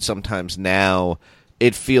tweet sometimes now,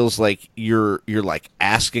 it feels like you're like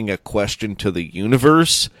asking a question to the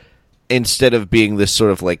universe instead of being this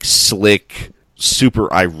sort of like slick,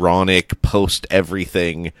 super ironic, post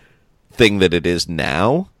everything thing that it is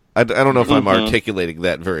now. I don't know if I'm articulating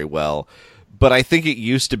that very well, but I think it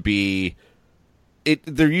used to be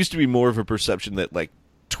there used to be more of a perception that like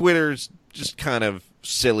Twitter's just kind of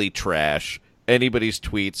silly trash. Anybody's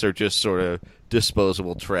tweets are just sort of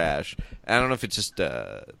disposable trash. I don't know if it's just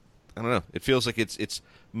I don't know. It feels like it's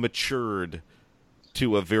matured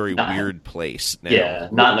to a very weird place now. Yeah,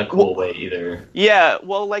 not in a cool way either. Yeah,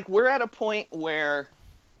 well, like we're at a point where,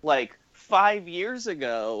 like 5 years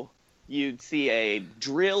ago, you'd see a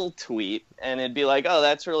drill tweet and it'd be like, oh,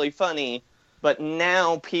 that's really funny. But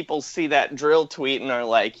now people see that drill tweet and are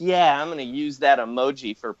like, yeah, I'm going to use that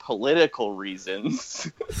emoji for political reasons.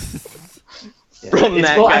 From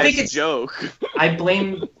that guy's I think it's joke. I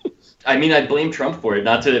blame Trump for it,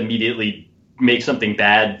 not to immediately make something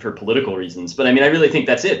bad for political reasons. But I mean, I really think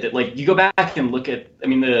that's it. That like you go back and look at, I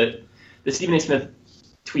mean, the Stephen A. Smith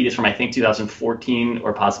tweet is from I think 2014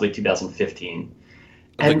 or possibly 2015.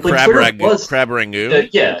 And Crab Rangoon?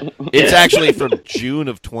 Yeah. It's actually from June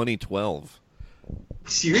of 2012.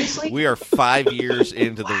 Seriously? We are 5 years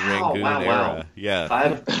into the Rangoon era. Yeah.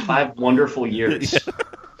 Five wonderful years.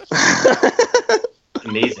 Yeah.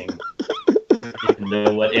 Amazing. I don't even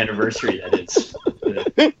know what anniversary that is. I'm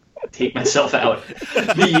gonna take myself out.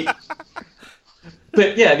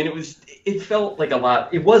 But yeah, I mean, it felt like a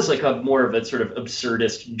lot. It was like a more of a sort of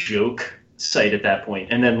absurdist joke site at that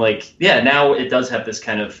point. And then like, yeah, now it does have this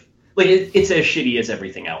kind of like it's as shitty as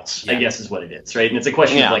everything else, I guess is what it is, right? And it's a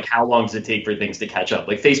question of like how long does it take for things to catch up?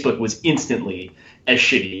 Like Facebook was instantly as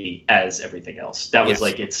shitty as everything else. That was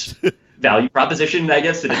like its value proposition, I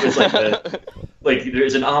guess. And it was like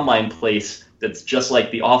there's an online place that's just like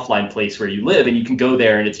the offline place where you live, and you can go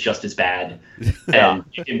there and it's just as bad. And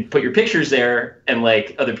you can put your pictures there, and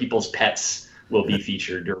like other people's pets will be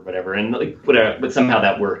featured or whatever, and like whatever. But somehow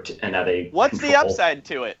that worked, and now they. What's the upside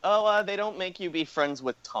to it? Oh, they don't make you be friends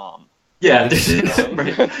with Tom. Yeah,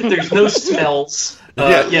 there's no smells.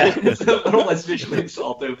 It's a little less visually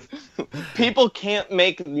assaultive. People can't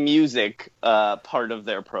make music part of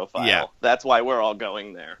their profile. Yeah. That's why we're all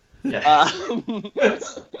going there. Yeah.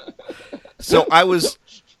 So I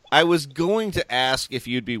was going to ask if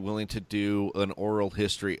you'd be willing to do an oral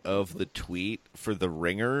history of the tweet for The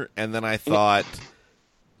Ringer, and then I thought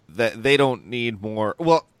that they don't need more.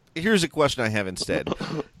 Well, here's a question I have instead.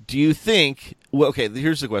 Do you think... Well, okay,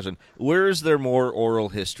 here's the question. Where is there more oral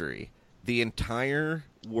history? The entire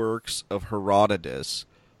works of Herodotus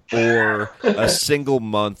or a single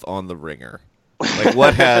month on The Ringer? Like,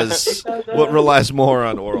 what relies more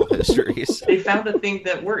on oral histories? They found a thing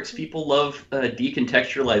that works. People love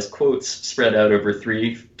decontextualized quotes spread out over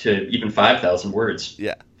 3,000 to even 5,000 words.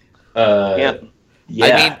 Yeah. Yeah.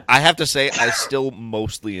 I mean, I have to say, I still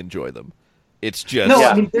mostly enjoy them. It's just... No,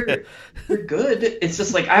 I mean, they're good. It's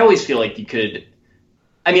just like, I always feel like you could...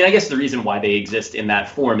 I mean, I guess the reason why they exist in that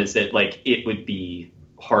form is that, like, it would be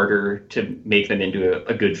harder to make them into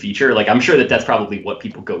a good feature. Like, I'm sure that that's probably what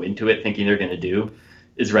people go into it thinking they're going to do,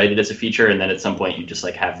 is write it as a feature, and then at some point you just,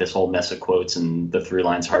 like, have this whole mess of quotes, and the through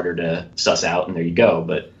line's harder to suss out, and there you go.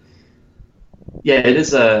 But, yeah, it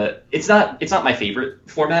is it's not my favorite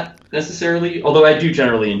format, necessarily, although I do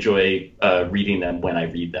generally enjoy reading them when I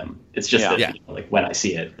read them. It's just that, you know, like, when I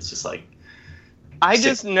see it, it's just like... I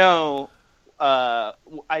just know...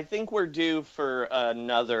 I think we're due for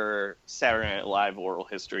another Saturday Night Live oral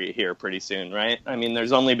history here pretty soon, right? I mean,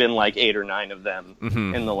 there's only been like 8 or 9 of them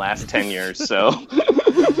in the last 10 years, so...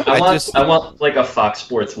 I want like a Fox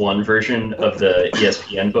Sports 1 version of the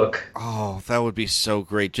ESPN book. Oh, that would be so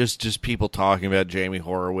great. Just people talking about Jamie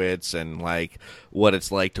Horowitz and like what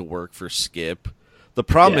it's like to work for Skip. The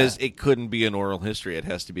problem is it couldn't be an oral history. It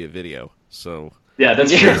has to be a video. So yeah,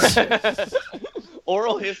 that's true.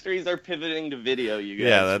 Oral histories are pivoting to video, you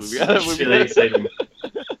guys. Yeah, that's really exciting.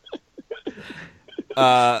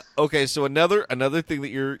 Okay, so another thing that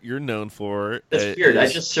you're known for. That's weird. I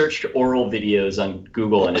just searched oral videos on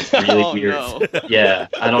Google, and it's really weird. No. Yeah,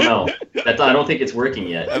 I don't know. I don't think it's working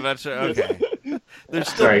yet. I'm not sure. Okay, they're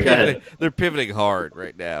still Sorry, go ahead. They're pivoting hard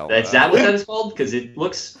right now. Is that what that is called? Because it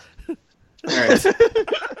looks. All right.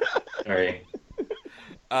 Sorry.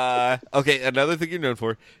 Okay, another thing you're known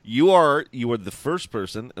for, you are the first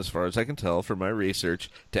person, as far as I can tell from my research,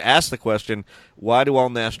 to ask the question, why do all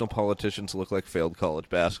national politicians look like failed college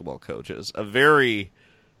basketball coaches? A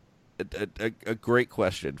great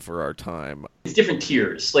question for our time. It's different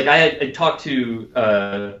tiers. Like I talked to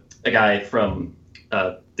a guy from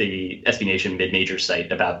the SB Nation mid-major site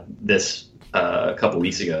about this a couple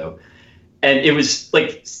weeks ago. And it was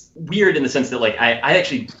like weird in the sense that like I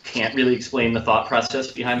actually can't really explain the thought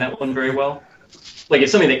process behind that one very well. Like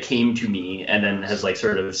it's something that came to me and then has like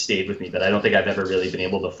sort of stayed with me, but I don't think I've ever really been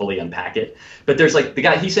able to fully unpack it. But there's like the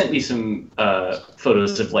guy, he sent me some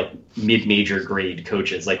photos of like mid-major grade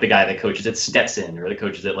coaches, like the guy that coaches at Stetson or the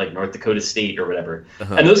coaches at like North Dakota State or whatever.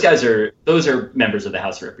 Uh-huh. And those are members of the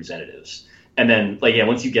House of Representatives. And then like, yeah,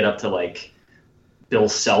 once you get up to like Bill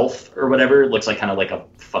Self or whatever, looks like kind of like a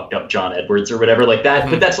fucked up John Edwards or whatever like that.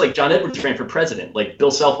 But that's like John Edwards ran for president. Like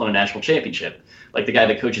Bill Self won a national championship. Like the guy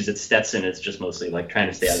that coaches at Stetson is just mostly like trying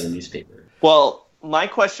to stay out of the newspaper. Well, my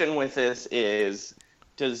question with this is,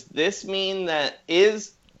 does this mean that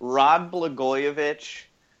is Rod Blagojevich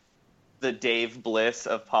the Dave Bliss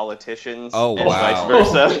of politicians? Oh, and wow.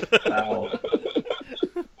 vice versa? Wow.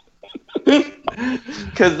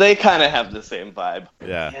 Because they kind of have the same vibe.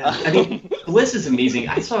 Yeah. I mean, Bliss is amazing.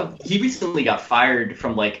 I saw he recently got fired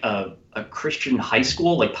from like a Christian high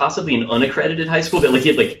school, like possibly an unaccredited high school that like he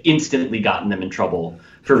had like instantly gotten them in trouble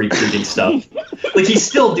for recruiting stuff. Like he's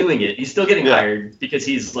still doing it. He's still getting hired because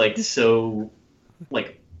he's like so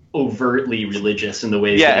like overtly religious in the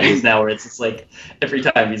ways that he is now, where it's just like every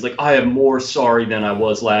time he's like, I am more sorry than I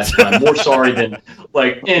was last time, more sorry than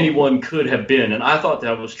like anyone could have been, and I thought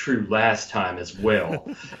that was true last time as well.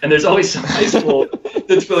 And there's always some high school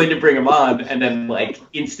that's willing to bring him on, and then like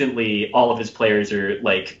instantly all of his players are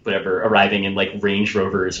like whatever arriving in like Range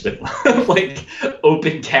Rovers with like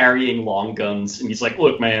open carrying long guns, and he's like,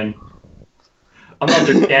 look man, I'm not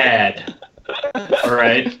their dad, all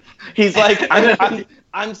right? He's like,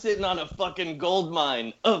 I'm sitting on a fucking gold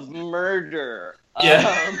mine of murder.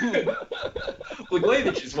 Yeah.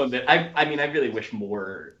 Blagojevich is one that I mean, I really wish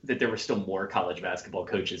more that there were still more college basketball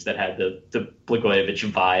coaches that had the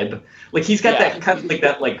Blagojevich vibe. Like he's got that kind of like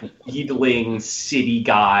that like wheedling city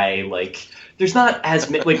guy. Like there's not as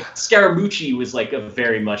many, like Scaramucci was like a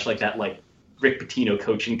very much like that like Rick Pitino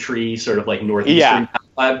coaching tree sort of like northeastern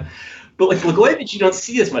vibe. But like Blagojevich, you don't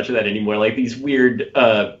see as much of that anymore. Like these weird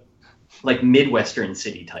like Midwestern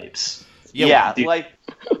city types. Like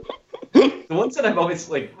the ones that I've always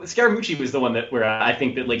like, Scaramucci was the one that where I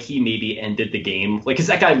think that like he maybe ended the game, like because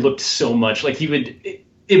that guy looked so much like he would.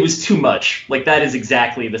 It was too much. Like that is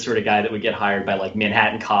exactly the sort of guy that would get hired by like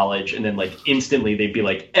Manhattan College, and then like instantly they'd be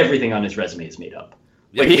like everything on his resume is made up.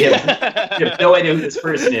 Like we have no idea who this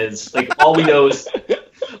person is. Like all we know is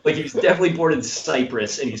like he was definitely born in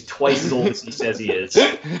Cyprus and he's twice as old as he says he is.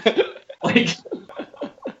 Like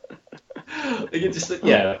it just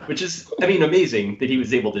which is I mean amazing that he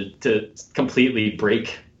was able to completely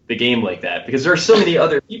break the game like that, because there are so many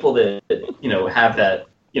other people that have that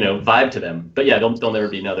vibe to them. But yeah, they'll never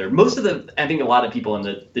be another. Most of I think a lot of people in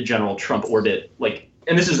the general Trump orbit, like,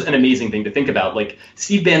 and this is an amazing thing to think about, like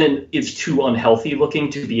Steve Bannon is too unhealthy looking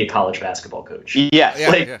to be a college basketball coach.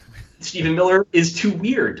 Stephen Miller is too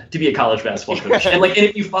weird to be a college basketball coach. And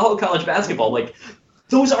if you follow college basketball, like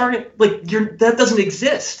those aren't like that doesn't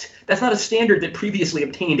exist. That's not a standard that previously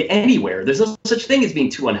obtained anywhere. There's no such thing as being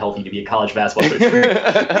too unhealthy to be a college basketball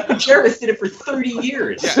coach. Jarvis did it for 30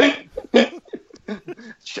 years.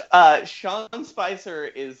 Yeah. Sean Spicer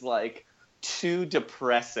is like too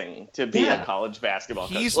depressing to be a college basketball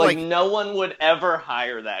coach. He's like no one would ever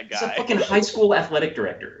hire that guy. He's a fucking high school athletic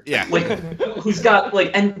director. Yeah. Like who's got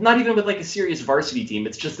like, and not even with like a serious varsity team.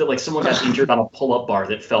 It's just that like someone got injured on a pull-up bar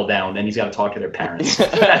that fell down and he's got to talk to their parents.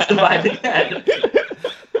 That's the vibe they had.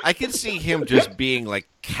 I can see him just being like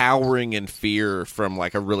cowering in fear from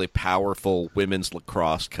like a really powerful women's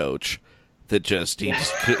lacrosse coach that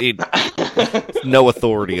he no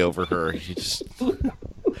authority over her. He just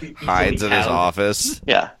hides in his office.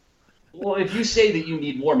 Yeah. Well, if you say that you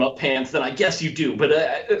need warm-up pants, then I guess you do. But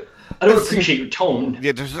I don't appreciate your tone.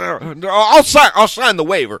 Yeah, I'll sign the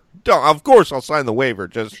waiver. Of course, I'll sign the waiver.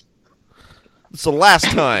 Just it's the last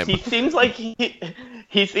time. He seems like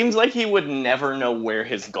he would never know where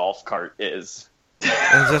his golf cart is.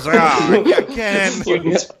 It's just like, again.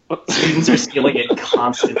 Students are stealing it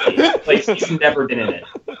constantly. Like, he's never been in it.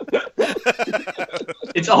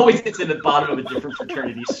 It's in the bottom of a different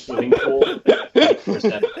fraternity swimming pool.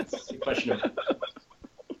 It's a question of...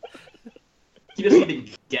 He doesn't even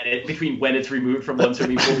get it between when it's removed from one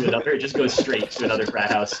swimming pool to another. It just goes straight to another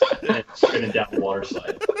frat house and then down the water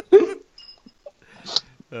slide.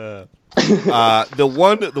 The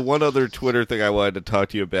one other Twitter thing I wanted to talk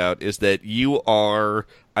to you about is that you are,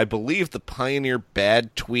 I believe, the pioneer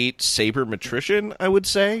bad tweet sabermetrician, I would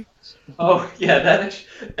say. Oh yeah,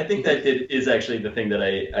 I think that it is actually the thing that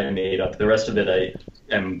I made up. The rest of it, I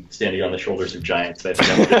am standing on the shoulders of giants. I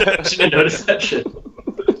think I shouldn't notice that shit.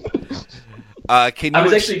 I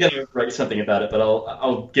was actually going to write something about it, but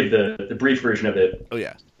I'll give the brief version of it. Oh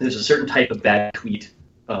yeah, there's a certain type of bad tweet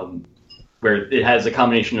where it has a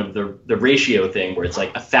combination of the ratio thing, where it's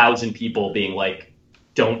like 1,000 people being like,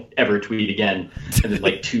 "Don't ever tweet again," and then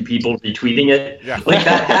like 2 people retweeting it. Yeah. Like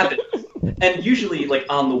that happens, and usually like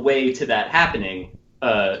on the way to that happening,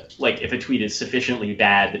 like if a tweet is sufficiently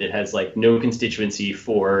bad that it has like no real constituency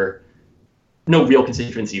for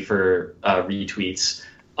retweets.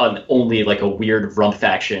 Only like a weird rump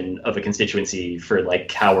faction of a constituency for like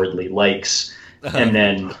cowardly likes, and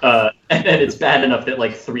then it's bad enough that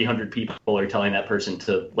like 300 people are telling that person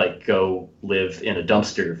to like go live in a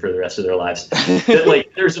dumpster for the rest of their lives. That,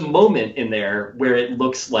 like, there's a moment in there where it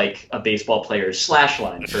looks like a baseball player's slash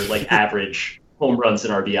line for like average home runs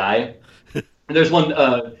and RBI. And there's one,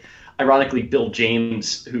 ironically, Bill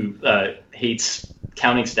James, who hates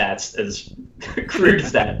counting stats as crude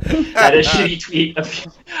stat, had a shitty tweet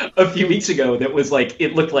a few weeks ago that was like,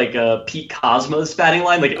 it looked like Pete Cosma's batting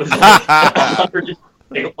line. Like it was like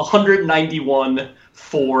 191,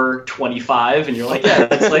 425, and you're like, yeah,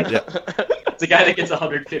 that's like it's a guy that gets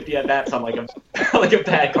 150 at bats on like a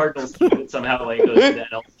bad Cardinals team that somehow like goes to that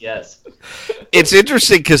LCS. It's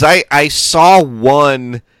interesting because I saw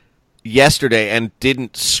one yesterday and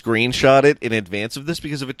didn't screenshot it in advance of this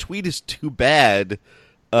because if a tweet is too bad,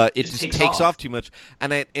 it just takes off too much.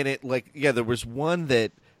 And it like, yeah, there was one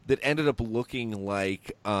that ended up looking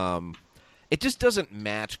like it just doesn't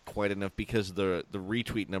match quite enough because the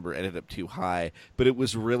retweet number ended up too high, but it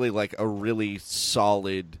was really like a really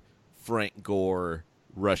solid Frank Gore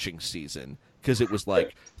rushing season because it was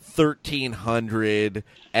like 1,300,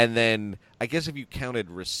 and then I guess if you counted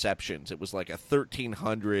receptions, it was like a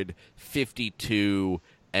 1,352,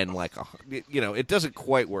 and like it doesn't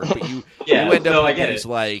quite work, but you end up with these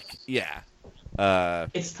like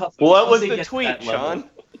it's tough. What was the tweet, Sean?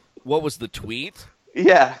 What was the tweet?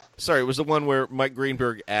 Yeah, sorry, it was the one where Mike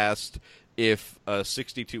Greenberg asked if a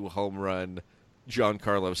 62 home run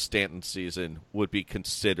Giancarlo Stanton season would be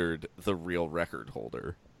considered the real record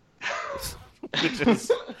holder. Which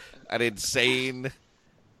is an insane.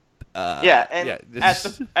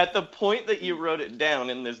 At the point that you wrote it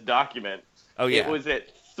down in this document, it was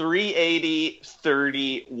at 380,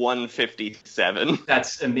 30, 157.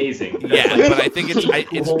 That's amazing. Yeah, but I think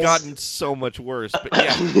it's gotten so much worse. But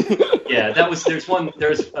yeah, that was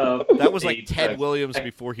that was like Ted Williams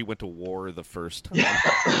before he went to war the first time.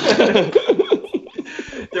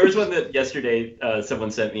 There was one that yesterday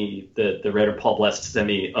someone sent me. The writer Paul Blest sent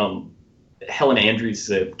me. Helen Andrews,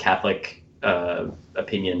 a Catholic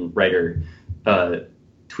opinion writer,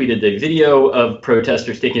 tweeted a video of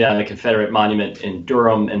protesters taking down a Confederate monument in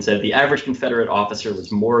Durham and said the average Confederate officer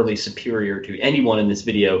was morally superior to anyone in this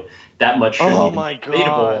video. That much should be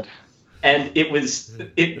debatable. And it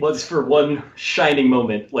was for one shining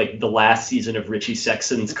moment, like the last season of Richie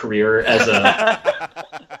Sexson's career as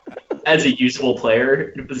a useful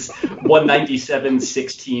player. It was 197,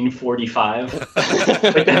 16, 45.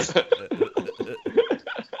 Like that's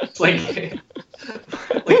like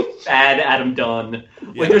bad Adam Dunn.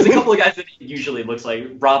 Like there's a couple of guys that it usually looks like.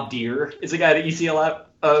 Rob Deere is a guy that you see a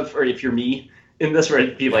lot of, or if you're me in this, where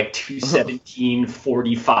it'd be like 217,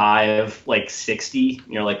 45, like 60.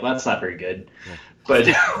 And you're like, well, that's not very good. Yeah. But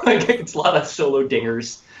like, it's a lot of solo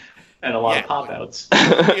dingers and a lot of pop outs.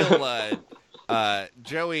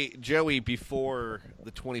 Joey, before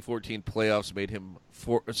the 2014 playoffs made him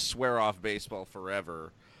swear off baseball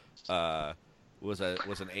forever, was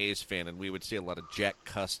an A's fan, and we would see a lot of Jack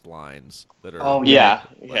Cust lines that are. Oh yeah.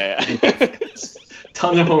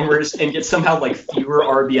 Tons of homers, and get somehow like fewer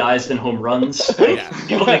RBIs than home runs.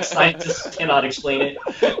 People like scientists cannot explain it.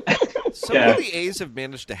 Some of the A's have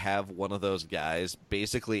managed to have one of those guys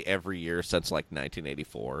basically every year since like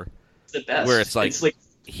 1984. It's the best. Where it's like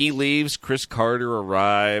he leaves, Chris Carter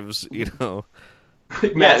arrives,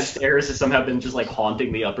 Matt Stairs has somehow been just like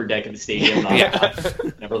haunting the upper deck of the stadium.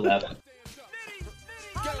 Never left.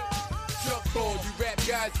 Ball, you rap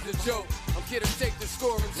guys is a joke. I'm here to take the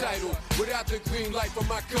scoring title without the green light for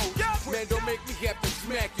my coach. Man, don't make me have to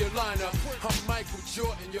smack your lineup. I'm Michael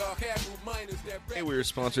Jordan, y'all have minors that. Hey, we were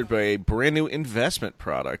sponsored by a brand new investment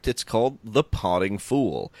product. It's called The Potting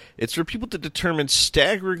Fool. It's for people to determine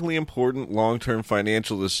staggeringly important long-term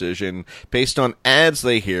financial decision based on ads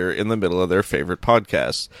they hear in the middle of their favorite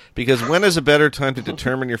podcasts. Because when is a better time to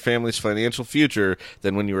determine your family's financial future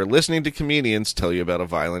than when you are listening to comedians tell you about a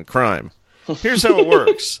violent crime? Here's how it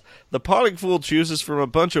works. The Potting Fool chooses from a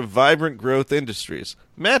bunch of vibrant growth industries: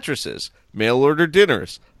 mattresses, mail-order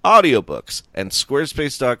dinners, audiobooks, and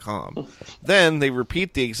Squarespace.com. Then they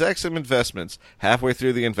repeat the exact same investments halfway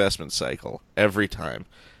through the investment cycle, every time.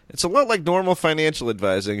 It's a lot like normal financial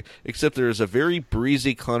advising, except there is a very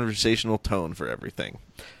breezy conversational tone for everything.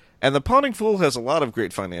 And the Potting Fool has a lot of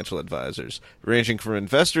great financial advisors, ranging from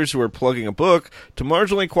investors who are plugging a book, to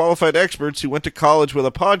marginally qualified experts who went to college with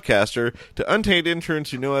a podcaster, to unpaid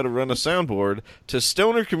interns who know how to run a soundboard, to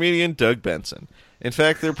stoner comedian Doug Benson. In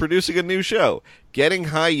fact, they're producing a new show, Getting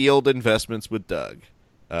High Yield Investments with Doug,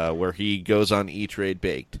 where he goes on E-Trade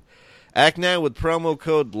Baked. Act now with promo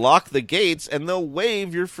code LOCKTHEGATES, and they'll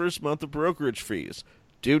waive your first month of brokerage fees.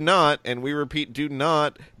 Do not, and we repeat, do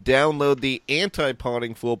not download the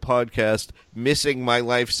anti-Potting Fool podcast, Missing My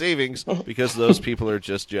Life Savings, because those people are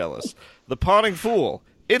just jealous. The Potting Fool.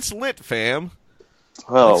 It's lit, fam.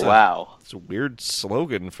 Oh, wow. It's a weird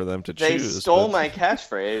slogan for them to they choose. They stole my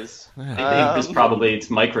catchphrase. I think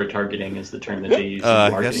it's micro-targeting is the term that they use in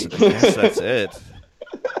marketing. I guess that's it.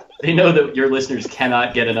 They know that your listeners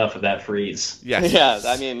cannot get enough of that phrase. Yes. Yeah,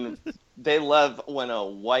 I mean, they love when a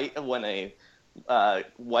white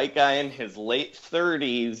guy in his late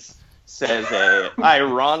 30s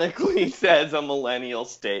ironically says a millennial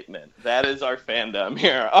statement. That is our fandom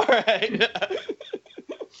here. All right.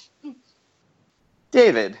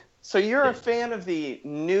 David, so you're a fan of the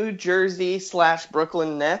New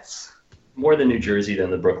Jersey/Brooklyn Nets? More the New Jersey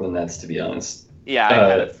than the Brooklyn Nets, to be honest. Yeah, I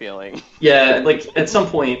had a feeling. Yeah, like at some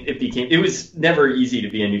point it was never easy to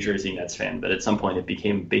be a New Jersey Nets fan, but at some point it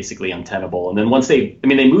became basically untenable. And then once they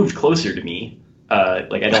moved closer to me. I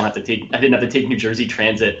didn't have to take New Jersey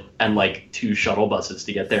Transit and like 2 shuttle buses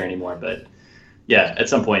to get there anymore. But yeah, at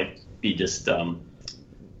some point, it's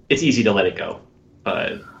easy to let it go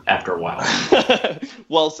after a while.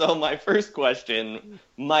 Well, so my first question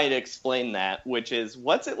might explain that, which is,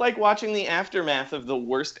 what's it like watching the aftermath of the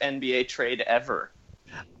worst NBA trade ever?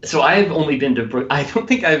 So I've only been to I don't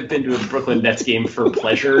think I've been to a Brooklyn Nets game for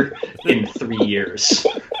pleasure in 3 years.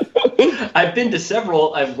 I've been to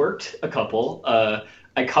several. I've worked a couple.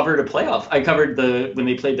 I covered a playoff. I covered when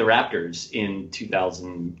they played the Raptors in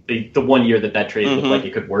 2000. The 1 year that trade looked like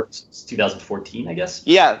it could work. So it's 2014, I guess.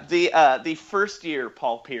 Yeah, the first year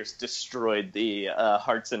Paul Pierce destroyed the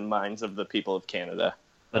hearts and minds of the people of Canada.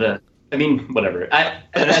 But whatever.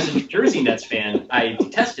 As a New Jersey Nets fan, I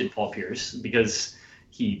detested Paul Pierce because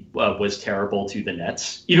he was terrible to the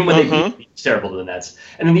Nets. Even when they beat him, he was terrible to the Nets.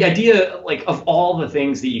 And then the idea, like, of all the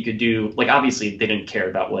things that you could do, like, obviously they didn't care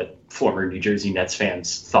about what former New Jersey Nets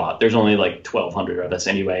fans thought. There's only like 1,200 of us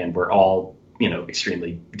anyway, and we're all,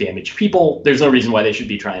 extremely damaged people. There's no reason why they should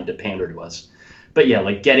be trying to pander to us. But yeah,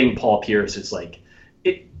 like, getting Paul Pierce is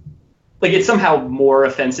it's somehow more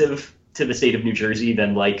offensive to the state of New Jersey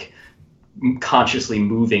than like consciously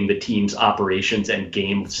moving the team's operations and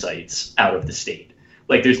game sites out of the state.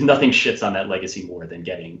 Like, there's nothing shits on that legacy more than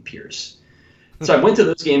getting Pierce. So I went to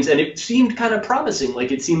those games, and it seemed kind of promising.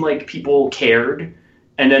 Like, it seemed like people cared,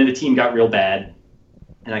 and then the team got real bad.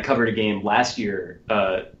 And I covered a game last year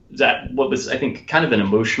that what was, I think, kind of an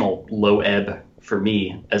emotional low ebb for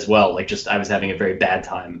me as well. Like, just I was having a very bad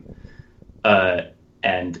time.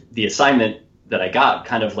 And the assignment that I got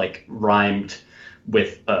kind of, like, rhymed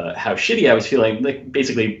with how shitty I was feeling. Like,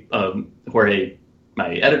 basically, Jorge,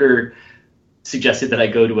 my editor, suggested that I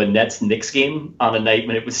go to a Nets-Knicks game on a night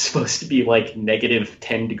when it was supposed to be like negative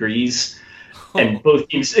 10 degrees. And both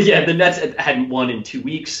teams, the Nets hadn't won in 2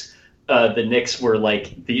 weeks. The Knicks were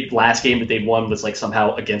like, the last game that they'd won was like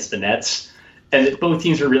somehow against the Nets. and both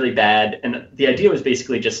teams were really bad. And the idea was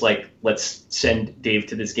basically just like, let's send Dave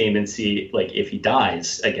to this game and see like if he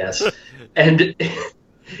dies, I guess. And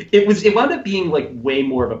it wound up being like way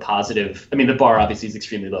more of a positive. I mean, the bar obviously is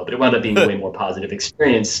extremely low, but it wound up being a way more positive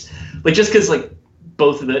experience. Like just because like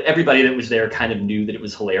everybody that was there kind of knew that it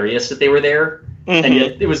was hilarious that they were there, and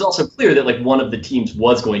yet it was also clear that like one of the teams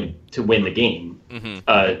was going to win the game,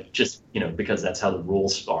 just because that's how the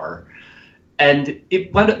rules are. And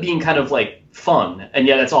it wound up being kind of like fun, and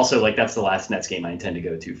yet it's also like that's the last Nets game I intend to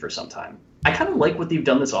go to for some time. I kind of like what they've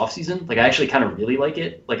done this offseason. Like I actually kind of really like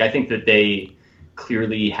it. Like I think that they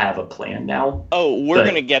clearly have a plan now. Oh, we're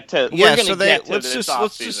going to get to this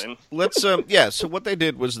offseason. So what they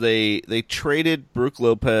did was they traded Brook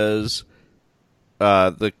Lopez,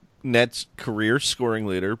 the Nets' career scoring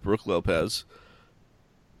leader, Brook Lopez.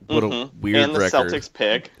 What a weird and the record. Celtics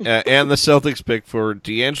pick. And the Celtics pick for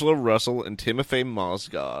D'Angelo Russell and Timofey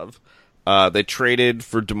Mozgov. They traded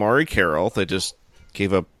for DeMarre Carroll. They just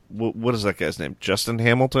gave up, what is that guy's name? Justin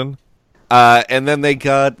Hamilton? And then they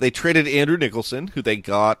traded Andrew Nicholson, who they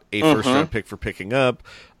got a first-round pick for picking up,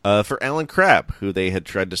 for Alan Crabb, who they had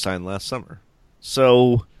tried to sign last summer.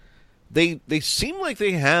 So they seem like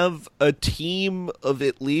they have a team of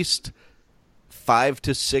at least 5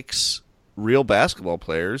 to 6 real basketball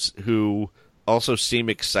players who also seem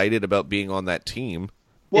excited about being on that team.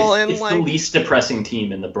 Well, it's the least depressing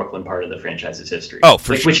team in the Brooklyn part of the franchise's history. Oh,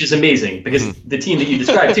 for sure. Which is amazing, because the team that you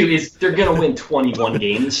described, too, is they're going to win 21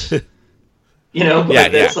 games. And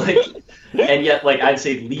yet, like, I'd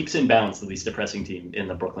say leaps and bounds the least depressing team in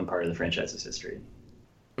the Brooklyn part of the franchise's history.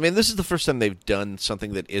 I mean, this is the first time they've done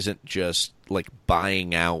something that isn't just, like,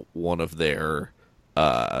 buying out one of their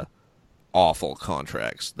awful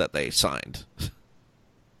contracts that they signed.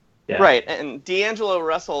 Yeah. Right, and D'Angelo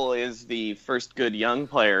Russell is the first good young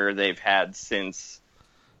player they've had since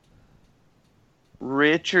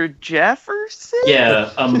Richard Jefferson?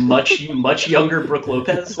 Yeah, a much younger Brook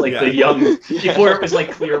Lopez, the young, before it was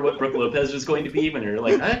like clear what Brook Lopez was going to be, when you're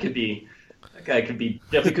like, that guy could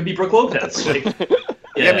be Brook Lopez.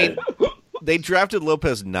 I mean, they drafted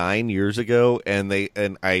Lopez 9 years ago, and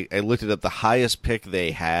I looked it up. The highest pick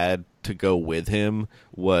they had to go with him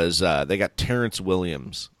was they got Terrence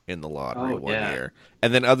Williams in the lottery one year,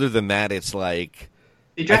 and then other than that, it's like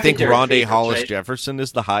I think Rondé Hollis Jefferson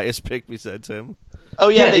is the highest pick besides him. Oh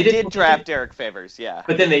yeah, they did draft Derek Favors, yeah.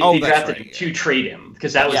 But then they drafted him to trade him,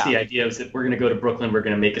 because that was the idea, was that we're going to go to Brooklyn, we're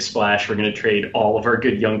going to make a splash, we're going to trade all of our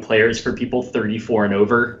good young players for people 34 and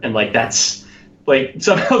over, and like that's like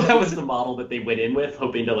somehow that was the model that they went in with,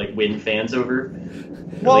 hoping to like win fans over.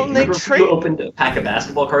 Well, like, you opened a pack of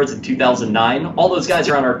basketball cards in 2009. All those guys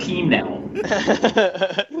are on our team now.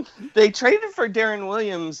 They traded for Darren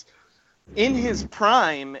Williams in his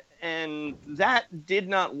prime, and that did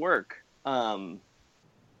not work. And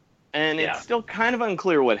it's still kind of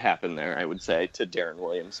unclear what happened there, I would say, to Darren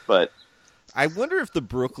Williams. But I wonder if the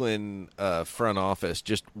Brooklyn front office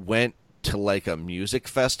just went to like a music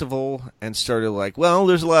festival and started like, well,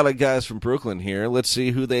 there's a lot of guys from Brooklyn here. Let's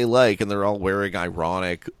see who they like. And they're all wearing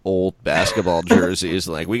ironic old basketball jerseys.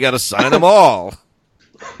 Like, we got to sign them all.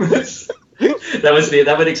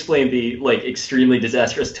 That would explain the like extremely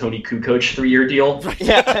disastrous Tony Kukoc 3-year deal.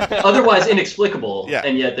 Yeah. Otherwise inexplicable. Yeah.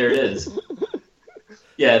 And yet there it is.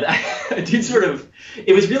 Yeah, I did sort of.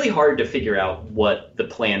 It was really hard to figure out what the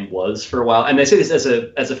plan was for a while. And I say this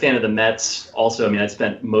as a fan of the Mets. Also, I mean, I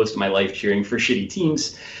spent most of my life cheering for shitty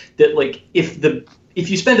teams. That like if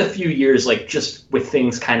you spend a few years like just with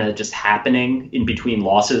things kind of just happening in between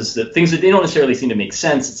losses, that things that they don't necessarily seem to make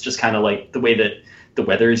sense. It's just kind of like the way that the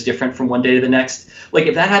weather is different from one day to the next. Like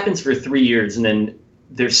if that happens for 3 years and then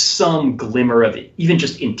there's some glimmer of even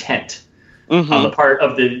just intent on the part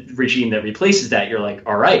of the regime that replaces that, you're like,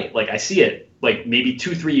 all right, like I see it, like maybe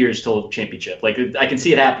 2-3 years till championship. Like I can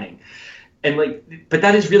see it happening. And like, but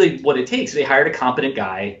that is really what it takes. They hired a competent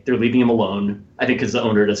guy. They're leaving him alone. I think because the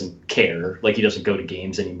owner doesn't care. Like he doesn't go to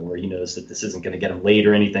games anymore. He knows that this isn't going to get him laid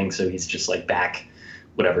or anything. So he's just like back,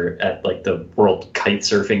 whatever, at like the World Kite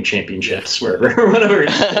Surfing Championships, wherever, whatever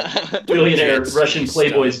billionaire Russian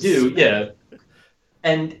playboys do. Yeah.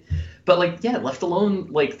 But like, yeah, left alone,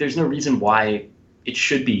 like there's no reason why it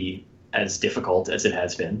should be as difficult as it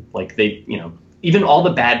has been. Like they, even all the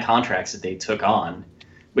bad contracts that they took on,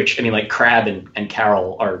 which I mean, like Crabb and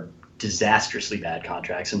Carroll are disastrously bad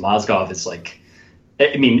contracts, and Mozgov is like,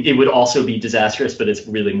 I mean, it would also be disastrous, but it's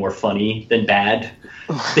really more funny than bad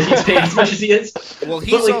that he's paid as much as he is. Well,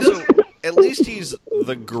 he's like, also, at least he's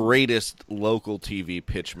the greatest local TV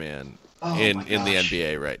pitchman in the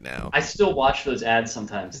NBA right now. I still watch those ads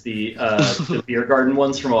sometimes. The beer garden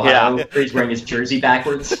ones from Ohio, where he's wearing his jersey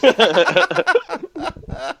backwards.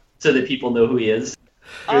 so that people know who he is.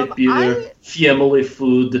 Great beer, family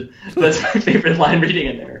food. That's my favorite line reading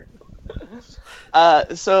in there.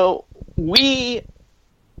 So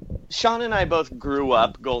Sean and I both grew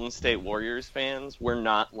up Golden State Warriors fans. We're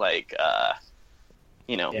not like,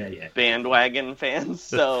 bandwagon fans.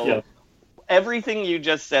 So everything you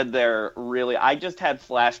just said there, really, I just had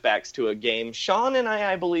flashbacks to a game Sean and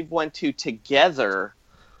I believe, went to together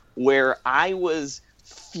where I was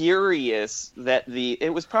furious that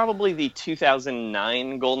it was probably the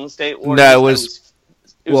 2009 Golden State Warriors. No,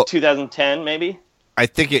 it was 2010 maybe. I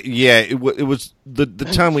think it was the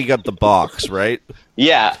time we got the box, right?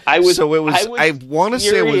 Yeah, I was. So it was. I want to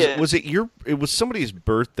say it was somebody's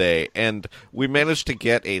birthday, and we managed to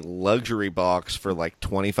get a luxury box for like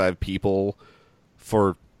 25 people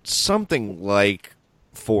for something like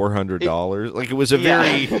 $400. Like it was a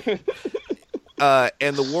very.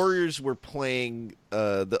 And the Warriors were playing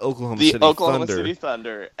the Oklahoma City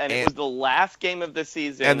Thunder, and it was the last game of the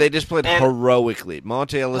season. And they just played heroically.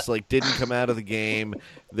 Monte Ellis didn't come out of the game.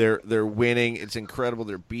 They're winning. It's incredible.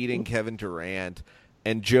 They're beating Kevin Durant,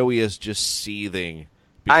 and Joey is just seething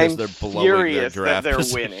because they're blowing their draft that they're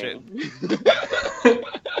position. Winning.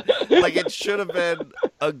 Like it should have been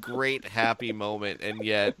a great happy moment, and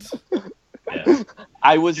yet. Yeah.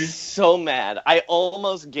 I was so mad. I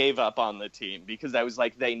almost gave up on the team because I was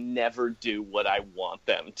like, they never do what I want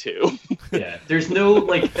them to. Yeah, there's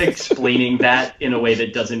no explaining that in a way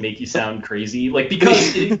that doesn't make you sound crazy.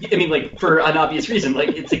 Because for an obvious reason,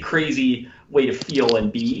 it's a crazy way to feel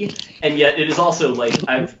and be, and yet it is also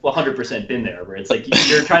I've 100% been there, where it's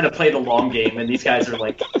you're trying to play the long game, and these guys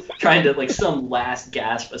are trying to some last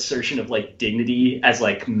gasp assertion of dignity as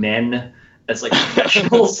men. As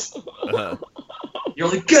professionals, you're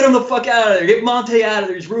get him the fuck out of there, get Monte out of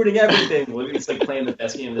there, he's ruining everything. He's playing the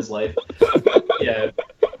best game of his life. Yeah,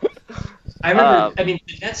 I remember. The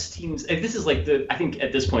Nets teams. This is I think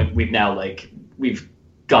at this point we've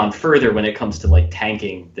gone further when it comes to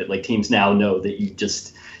tanking. That teams now know that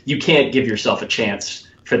you can't give yourself a chance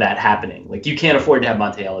for that happening. You can't afford to have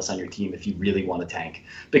Monte Ellis on your team if you really want to tank,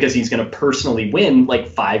 because he's going to personally win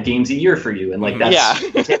 5 games a year for you, and that's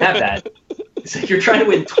you can't have that. It's you're trying to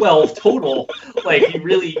win 12 total. You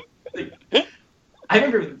really. I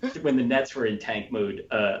remember when the Nets were in tank mode,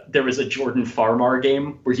 there was a Jordan Farmar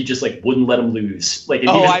game where he just wouldn't let him lose.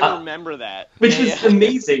 I remember that, which was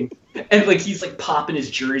amazing. And he's popping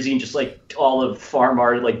his jersey and just all of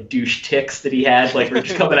Farmar douche ticks that he had were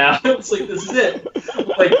just coming out. It's this is it.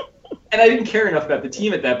 And I didn't care enough about the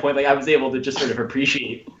team at that point. I was able to just sort of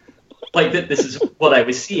appreciate that this is what I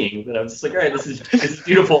was seeing. That I was just all right, this is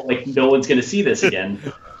beautiful. No one's going to see this again.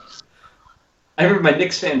 I remember my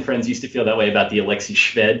Knicks fan friends used to feel that way about the Alexei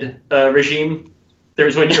Shved regime. There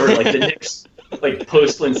was one year where the Knicks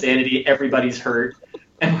post Linsanity, everybody's hurt.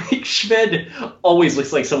 And Shved always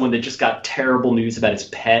looks like someone that just got terrible news about his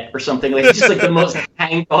pet or something. He's just the most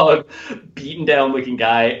hangdog, beaten down looking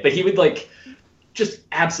guy. But he would just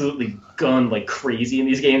absolutely gun crazy in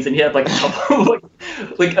these games, and he had a couple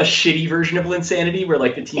a shitty version of Linsanity where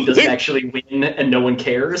the team doesn't actually win and no one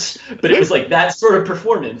cares, but it was that sort of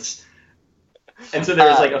performance. And so there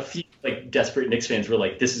was a few desperate Knicks fans were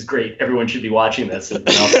this is great, everyone should be watching this, and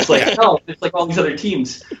I was no, it's all these other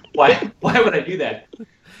teams. Why would I do that?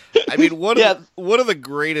 I mean, one of the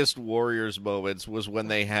greatest Warriors moments was when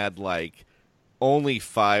they had only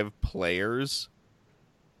 5 players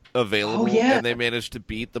available, and they managed to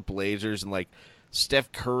beat the Blazers, and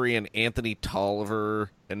Steph Curry and Anthony Tolliver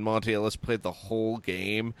and Monte Ellis played the whole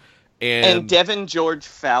game, and Devin George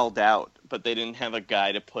fouled out, but they didn't have a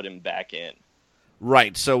guy to put him back in.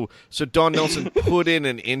 Right, so Don Nelson put in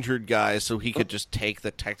an injured guy so he could just take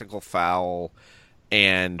the technical foul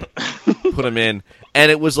and put him in,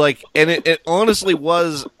 and it was it honestly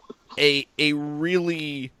was a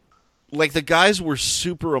really the guys were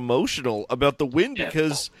super emotional about the win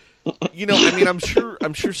because,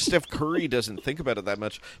 I'm sure Steph Curry doesn't think about it that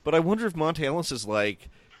much, but I wonder if Monte Ellis is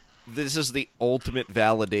this is the ultimate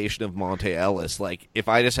validation of Monte Ellis. If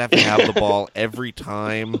I just have to have the ball every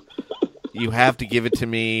time, you have to give it to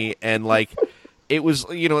me, and it was,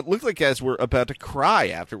 it looked like guys were about to cry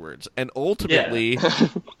afterwards, and ultimately,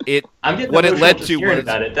 I'm getting what it led to was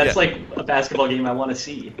about it. That's a basketball game I want to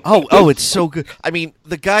see. Oh, it's so good. I mean,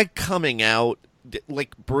 the guy coming out,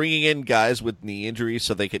 bringing in guys with knee injuries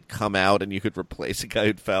so they could come out and you could replace a guy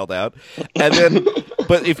who'd fouled out, and then,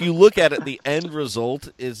 but if you look at it, the end result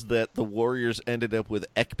is that the Warriors ended up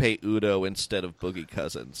with Ekpe Udoh instead of Boogie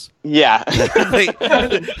Cousins. Yeah, that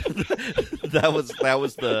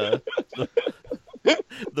was the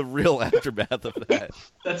the real aftermath of that.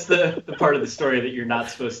 That's the part of the story that you're not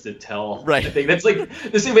supposed to tell. Right. I think that's like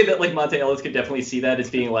the same way that like Monte Ellis could definitely see that as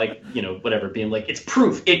being like, whatever, being like, it's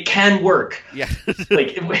proof, it can work. Yeah.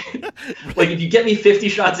 Like if you get me 50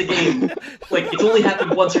 shots a game, like it's only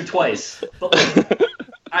happened once or twice. But like,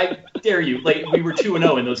 I dare you, like we were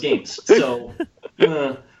 2-0 in those games. So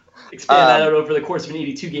expand that out over the course of an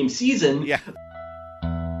 82-game season. Yeah.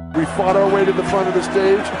 We fought our way to the front of the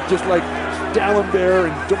stage, just like D'Alembert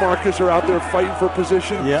and DeMarcus are out there fighting for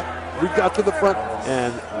position. Yeah. We got to the front,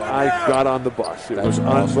 and I got on the bus. It was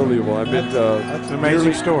unbelievable. I've been to that's an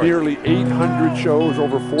amazing story. Nearly 800 shows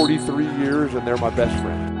over 43 years, and they're my best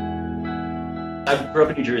friend. I grew up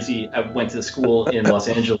in New Jersey. I went to school in Los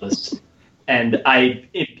Angeles. And I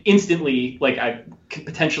instantly, like, I could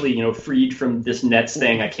potentially, freed from this Nets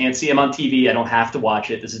thing. I can't see him on TV. I don't have to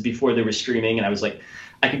watch it. This is before they were streaming. And I was like,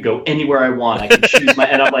 I could go anywhere I want. I could choose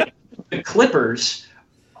and I'm like, the Clippers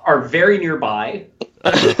are very nearby.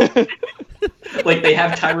 Like, they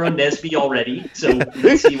have Tyrone Nesby already. So we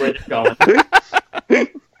can see where they're going.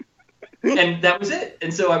 And that was it.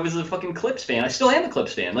 And so I was a fucking Clips fan. I still am a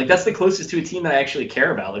Clips fan. Like, that's the closest to a team that I actually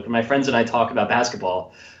care about. Like, when my friends and I talk about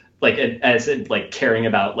basketball, like, as in, like, caring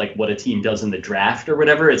about, like, what a team does in the draft or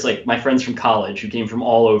whatever, it's like my friends from college who came from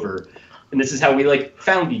all over. And this is how we, like,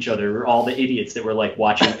 found each other. We're all the idiots that were, like,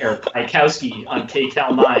 watching Eric Pikowski on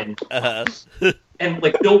KCAL 9. Uh-huh. And,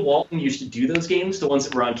 like, Bill Walton used to do those games, the ones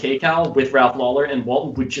that were on KCAL with Ralph Lawler, and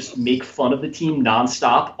Walton would just make fun of the team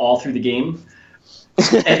nonstop all through the game.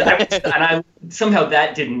 And I somehow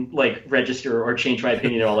that didn't, like, register or change my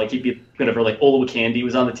opinion at all. Like, he'd be whenever, like, Olowokandi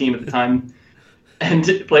was on the team at the time.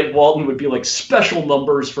 And, like, Walton would be like, special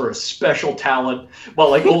numbers for a special talent,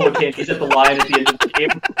 while, like, Olowokandi's at the line at the end of the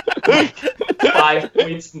game. Like, 5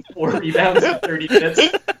 points and 4 rebounds in 30 minutes.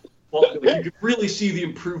 Walton, like, you could really see the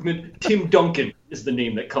improvement. Tim Duncan is the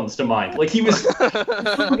name that comes to mind. Like, he was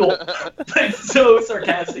brutal, like, so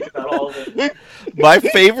sarcastic about all of it. My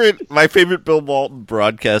favorite Bill Walton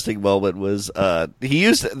broadcasting moment was they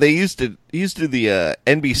used to do the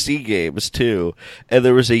NBC games too, and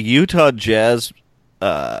there was a Utah Jazz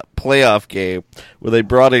playoff game where they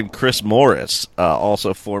brought in Chris Morris,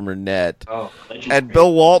 also former Net, and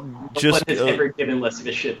Bill Walton just has ever given less of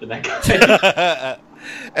a shit than that guy.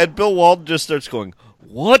 And Bill Walton just starts going,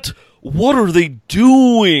 "What? What are they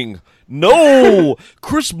doing? No,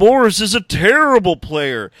 Chris Morris is a terrible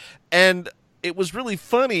player," and it was really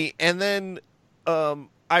funny. And then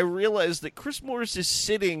I realized that Chris Morris is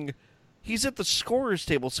sitting. He's at the scorer's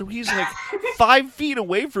table, so he's like 5 feet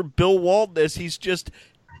away from Bill Walton as he's just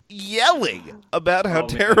yelling about how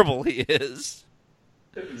terrible he is.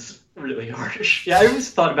 It was really harsh. Yeah, I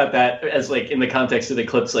always thought about that as, like, in the context of the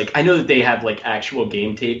Clips. Like, I know that they have, like, actual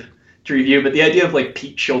game tape to review, but the idea of, like,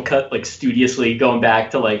 Pete Chilcutt, like, studiously going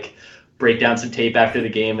back to, like, break down some tape after the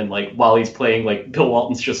game, and, like, while he's playing, like, Bill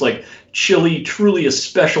Walton's just like, Chili, truly a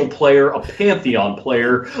special player, a pantheon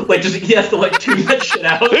player. Like, just he has to, like, tune that shit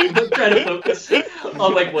out and try to focus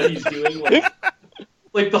on, like, what he's doing.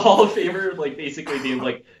 Like the Hall of Famer, like, basically being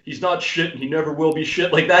like, he's not shit and he never will be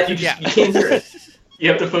shit. Like that, you can't hear it. You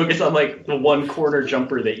have to focus on, like, the one corner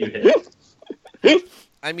jumper that you hit.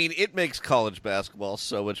 I mean, it makes college basketball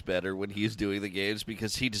so much better when he's doing the games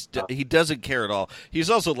because he doesn't care at all. He's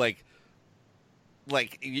also like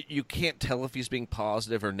you can't tell if he's being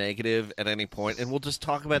positive or negative at any point, and we'll just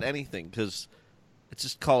talk about anything because it's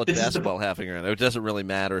just college basketball happening around. It doesn't really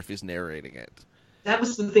matter if he's narrating it. That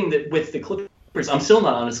was the thing that with the Clippers, I'm still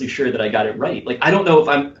not honestly sure that I got it right. Like, I don't know if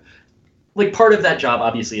I'm. Like, part of that job,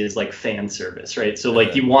 obviously, is, like, fan service, right? So,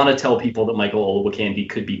 like, you want to tell people that Michael Olowokandi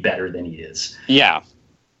could be better than he is. Yeah.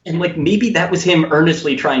 And, like, maybe that was him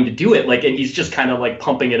earnestly trying to do it. Like, and he's just kind of, like,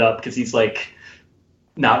 pumping it up because he's, like,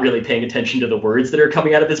 not really paying attention to the words that are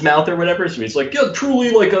coming out of his mouth or whatever. So he's like, yeah,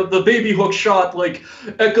 truly, like, the baby hook shot, like,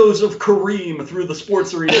 echoes of Kareem through the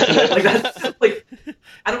sports arena tonight. Like, that's, like,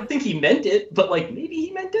 I don't think he meant it, but, like, maybe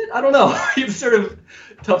he meant it. I don't know. It's sort of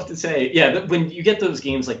tough to say. Yeah, when you get those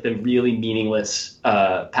games, like the really meaningless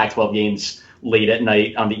Pac-12 games late at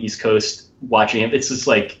night on the East Coast, watching it, it's just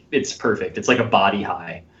like, it's perfect. It's like a body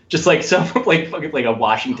high. Just like some, like a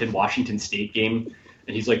Washington State game.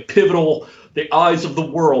 And he's like, pivotal, the eyes of the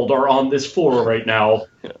world are on this floor right now.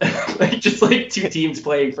 Like, just like two teams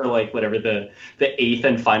playing for, like, whatever, the 8th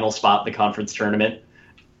and final spot in the conference tournament.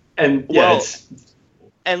 And yeah,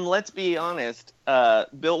 and let's be honest,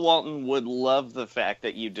 Bill Walton would love the fact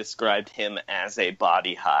that you described him as a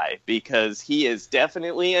body high, because he is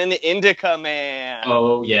definitely an indica man.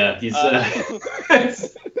 Oh, yeah. He's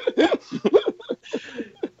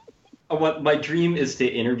My dream is to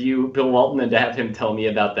interview Bill Walton and to have him tell me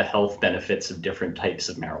about the health benefits of different types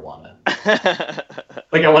of marijuana.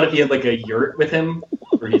 Like, I want to be in like a yurt with him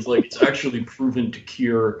where he's like, it's actually proven to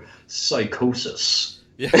cure psychosis.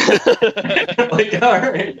 Yeah. Like, all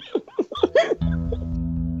right.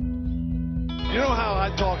 You know how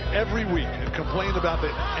I talk every week and complain about the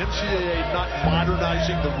NCAA not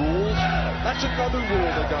modernizing the rules? That's another rule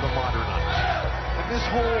they got to modernize. And this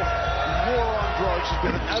whole war on drugs has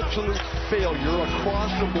been an absolute failure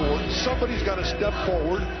across the board. Somebody's got to step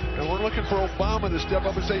forward, and we're looking for Obama to step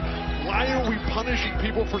up and say, why are we punishing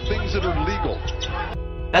people for things that are legal?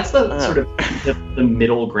 That's the sort of the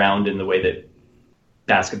middle ground in the way that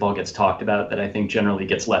basketball gets talked about that I think generally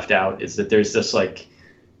gets left out, is that there's this, like,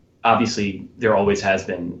 obviously there always has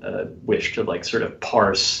been a wish to like sort of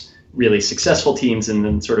parse really successful teams and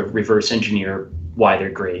then sort of reverse engineer why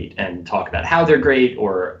they're great and talk about how they're great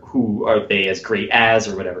or who are they as great as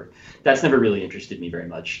or whatever. That's never really interested me very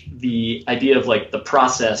much. The idea of like the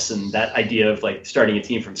process and that idea of like starting a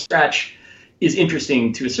team from scratch is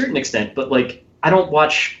interesting to a certain extent, but like I don't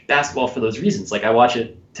watch basketball for those reasons. Like I watch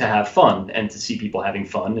it to have fun and to see people having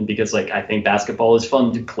fun, and because like I think basketball is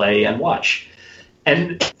fun to play and watch.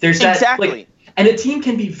 And there's that, exactly. Like, and a team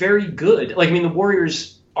can be very good. Like, I mean, the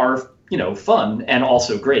Warriors are, you know, fun and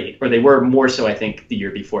also great, or they were more so, I think, the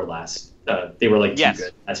year before last. They were like too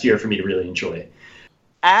good last year for me to really enjoy.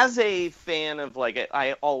 As a fan of like,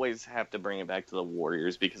 I always have to bring it back to the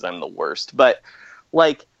Warriors because I'm the worst. But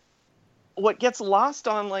like, what gets lost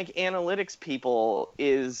on like analytics people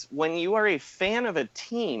is when you are a fan of a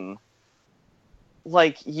team,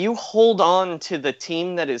 like, you hold on to the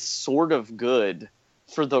team that is sort of good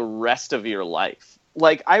for the rest of your life.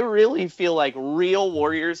 Like, I really feel like real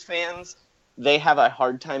Warriors fans, they have a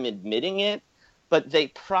hard time admitting it, but they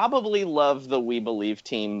probably love the We Believe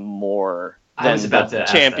team more than the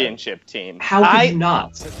championship team. How could you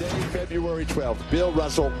not? Today, February 12th, Bill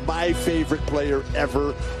Russell, my favorite player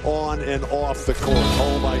ever on and off the court.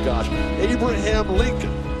 Oh, my gosh. Abraham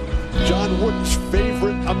Lincoln, John Wooden's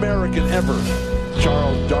favorite American ever.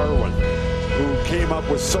 Charles Darwin, who came up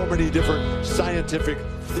with so many different scientific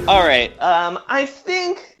theories. All right. I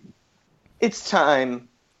think it's time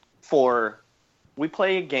we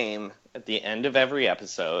play a game at the end of every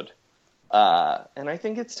episode. And I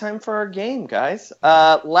think it's time for our game, guys.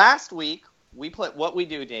 Last week, what we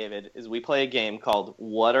do, David, is we play a game called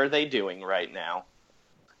What Are They Doing Right Now?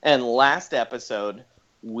 And last episode,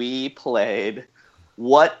 we played...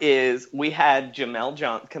 we had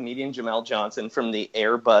comedian Jamel Johnson from the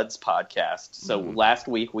Air Buds podcast. So last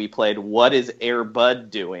week we played What is Air Bud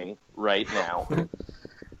Doing Right Now?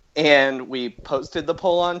 And we posted the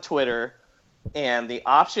poll on Twitter, and the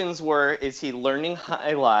options were, is he learning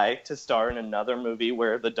Highlight to star in another movie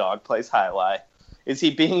where the dog plays Highlight? Is he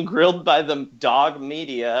being grilled by the dog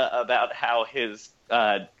media about how his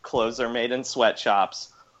clothes are made in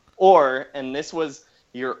sweatshops? Or, and this was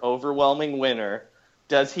your overwhelming winner,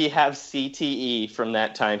 does he have CTE from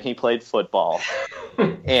that time he played football?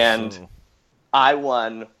 And I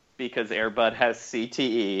won because Air Bud has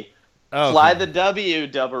CTE. Oh, fly the W,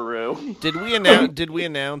 Dubbaroo. Did we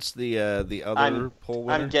announce the other poll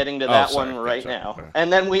winner? I'm getting to that one right now. Okay.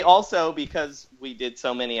 And then we also, because we did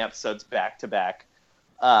so many episodes back to back,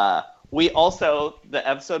 we also, the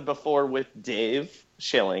episode before with Dave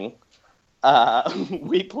Schilling,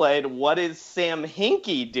 we played What is Sam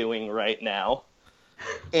Hinkie Doing Right Now?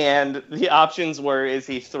 And the options were, is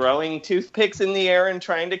he throwing toothpicks in the air and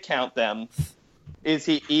trying to count them? Is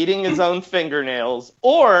he eating his own fingernails?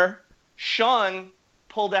 Or Sean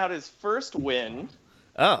pulled out his first win.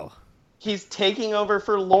 Oh. He's taking over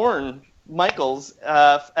for Lorne Michaels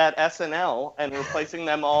at SNL and replacing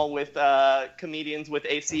them all with comedians with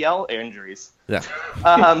ACL injuries.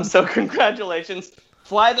 Yeah. So congratulations.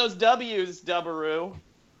 Fly those W's, Dubbaroo.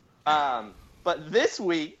 But this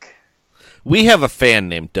week... We have a fan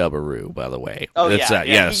named Dubbaroo, by the way. Oh,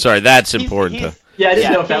 sorry, that's important. Yeah, I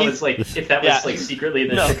didn't know if that was like secretly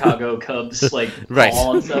the Chicago Cubs like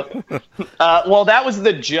ball and stuff. Well, that was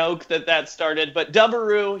the joke that started. But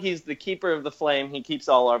Dubbaroo, he's the keeper of the flame. He keeps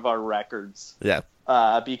all of our records. Yeah.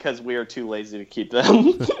 Because we are too lazy to keep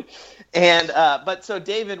them. And but so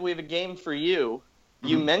David, we have a game for you.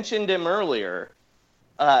 You mentioned him earlier.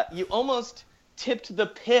 You almost tipped the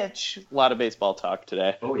pitch. A lot of baseball talk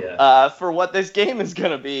today. Oh, yeah. For what this game is going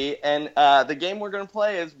to be. And the game we're going to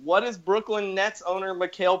play is, what is Brooklyn Nets owner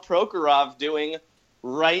Mikhail Prokhorov doing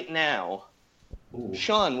right now? Ooh.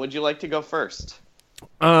 Sean, would you like to go first?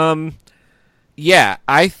 Yeah,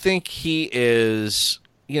 I think he is,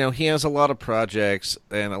 he has a lot of projects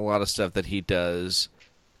and a lot of stuff that he does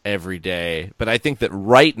every day. But I think that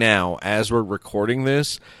right now, as we're recording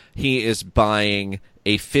this, he is buying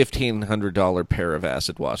a $1,500 pair of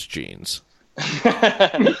acid wash jeans.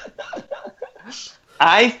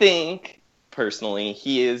 I think, personally,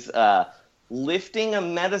 he is lifting a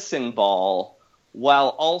medicine ball while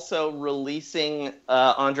also releasing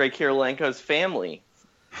Andrei Kirilenko's family.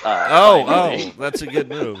 That's a good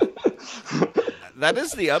move. That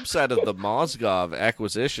is the upside of the Mozgov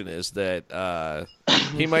acquisition, is that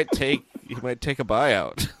he might take a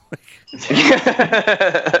buyout.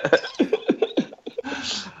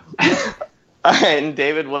 And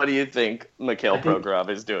David, what do you think Mikhail Progrov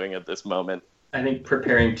is doing at this moment? I think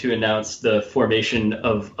preparing to announce the formation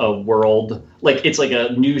of a world, like it's like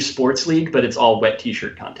a new sports league, but it's all wet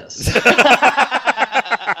t-shirt contests.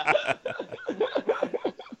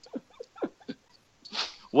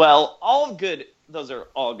 Well, those are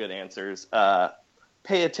all good answers.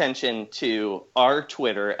 Pay attention to our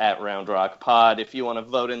Twitter at Round Rock Pod if you want to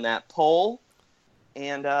vote in that poll.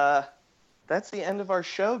 And that's the end of our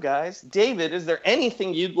show, guys. David, is there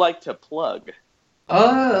anything you'd like to plug?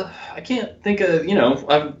 I can't think of,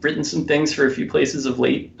 I've written some things for a few places of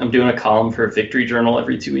late. I'm doing a column for Victory Journal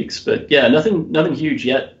every 2 weeks, but yeah, nothing huge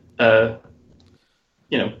yet. I'm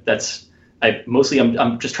just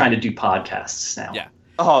trying to do podcasts now. Yeah.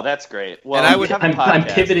 Oh, that's great. Well, and I'm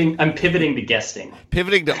pivoting to guesting.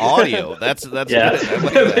 Pivoting to audio. That's yeah.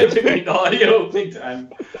 Good. Pivoting to audio big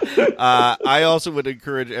time. I also would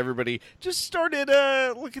encourage everybody, just look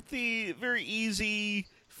at the very easy,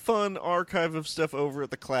 fun archive of stuff over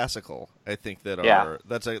at the Classical. I think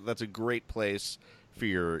that's a great place for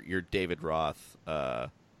your David Roth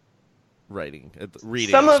reading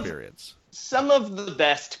experience. Some of the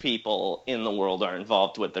best people in the world are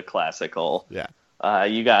involved with the Classical. Yeah.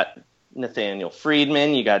 You got Nathaniel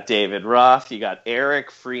Friedman, you got David Roth, you got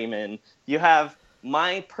Eric Freeman, you have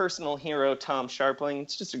my personal hero, Tom Sharpling.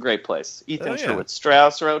 It's just a great place. Ethan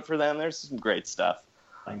Sherwood-Strauss wrote for them. There's some great stuff.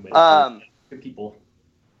 Good people.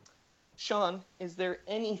 Sean, is there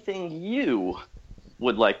anything you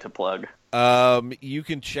would like to plug? You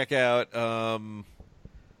can check out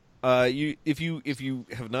if you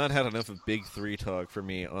have not had enough of Big Three talk for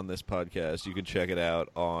me on this podcast, you can check it out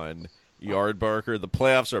on Yardbarker. The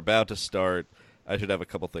playoffs are about to start. I should have a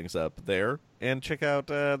couple things up there. And check out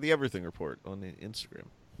the Everything Report on Instagram.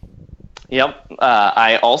 Yep.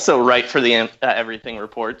 I also write for the Everything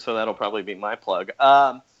Report, so that'll probably be my plug.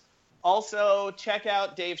 Also, check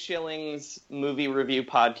out Dave Schilling's movie review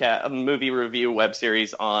web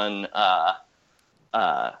series on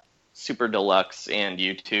Super Deluxe and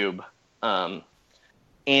YouTube.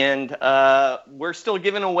 And we're still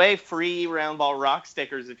giving away free Roundball Rock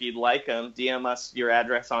stickers if you'd like them. DM us your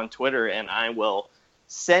address on Twitter, and I will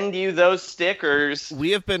send you those stickers. We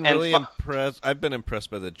have been really impressed. I've been impressed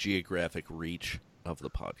by the geographic reach of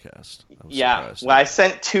the podcast. Well, I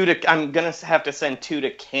sent 2 to. I'm gonna have to send 2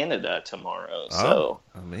 to Canada tomorrow. So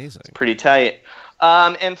amazing, it's pretty tight.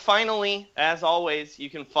 And finally, as always,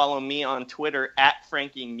 you can follow me on Twitter at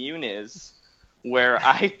Frankie Muniz, where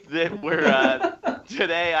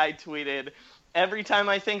today I tweeted, every time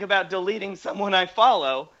I think about deleting someone I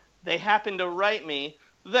follow, they happen to write me,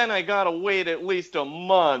 then I gotta wait at least a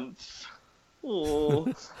month.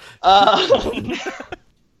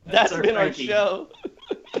 That's been our show.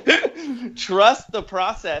 Trust the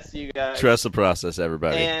process, you guys. Trust the process,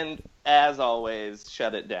 everybody. And as always,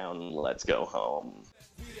 shut it down. Let's go home.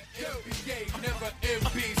 Never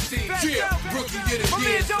NBC. Rookie of the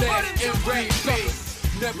year, MVP.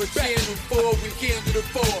 Never channel 4, we can't do the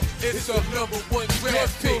 4. It's a number 1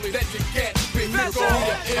 draft pick that you get. Big nigga on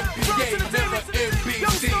the NBA, never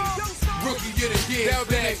NBC. Rookie of the year,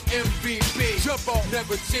 MVP. Jump off,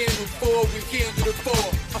 never channel 4, we can't do the 4.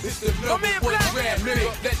 It's the number 1 draft pick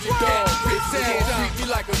that you get. Treat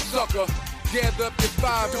me like a sucker. Gather up your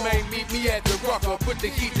 5, man, meet me at the Rucker. Put the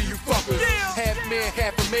heat to you fuckers. Half man,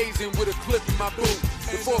 half amazing with a clip in my boot.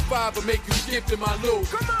 The 4-5 will make you skip to my loop.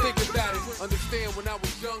 Think about it, understand when I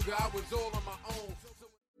was younger, I was all on my own.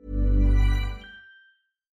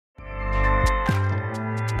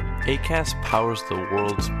 Acast powers the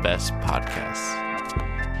world's best podcasts.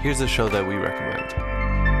 Here's a show that we recommend.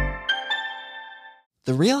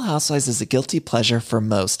 The Real Housewives is a guilty pleasure for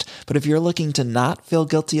most, but if you're looking to not feel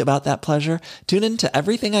guilty about that pleasure, tune in to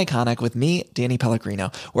Everything Iconic with me, Danny Pellegrino,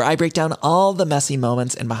 where I break down all the messy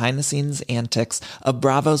moments and behind-the-scenes antics of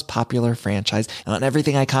Bravo's popular franchise. And on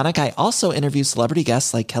Everything Iconic, I also interview celebrity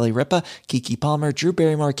guests like Kelly Ripa, Keke Palmer, Drew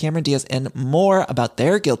Barrymore, Cameron Diaz, and more about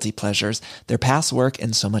their guilty pleasures, their past work,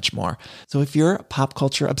 and so much more. So if you're pop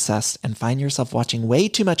culture obsessed and find yourself watching way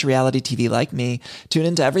too much reality TV like me, tune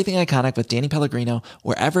in to Everything Iconic with Danny Pellegrino,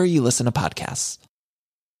 wherever you listen to podcasts.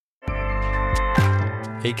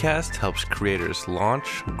 Acast helps creators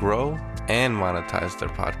launch, grow, and monetize their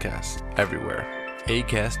podcasts everywhere.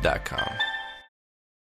 Acast.com.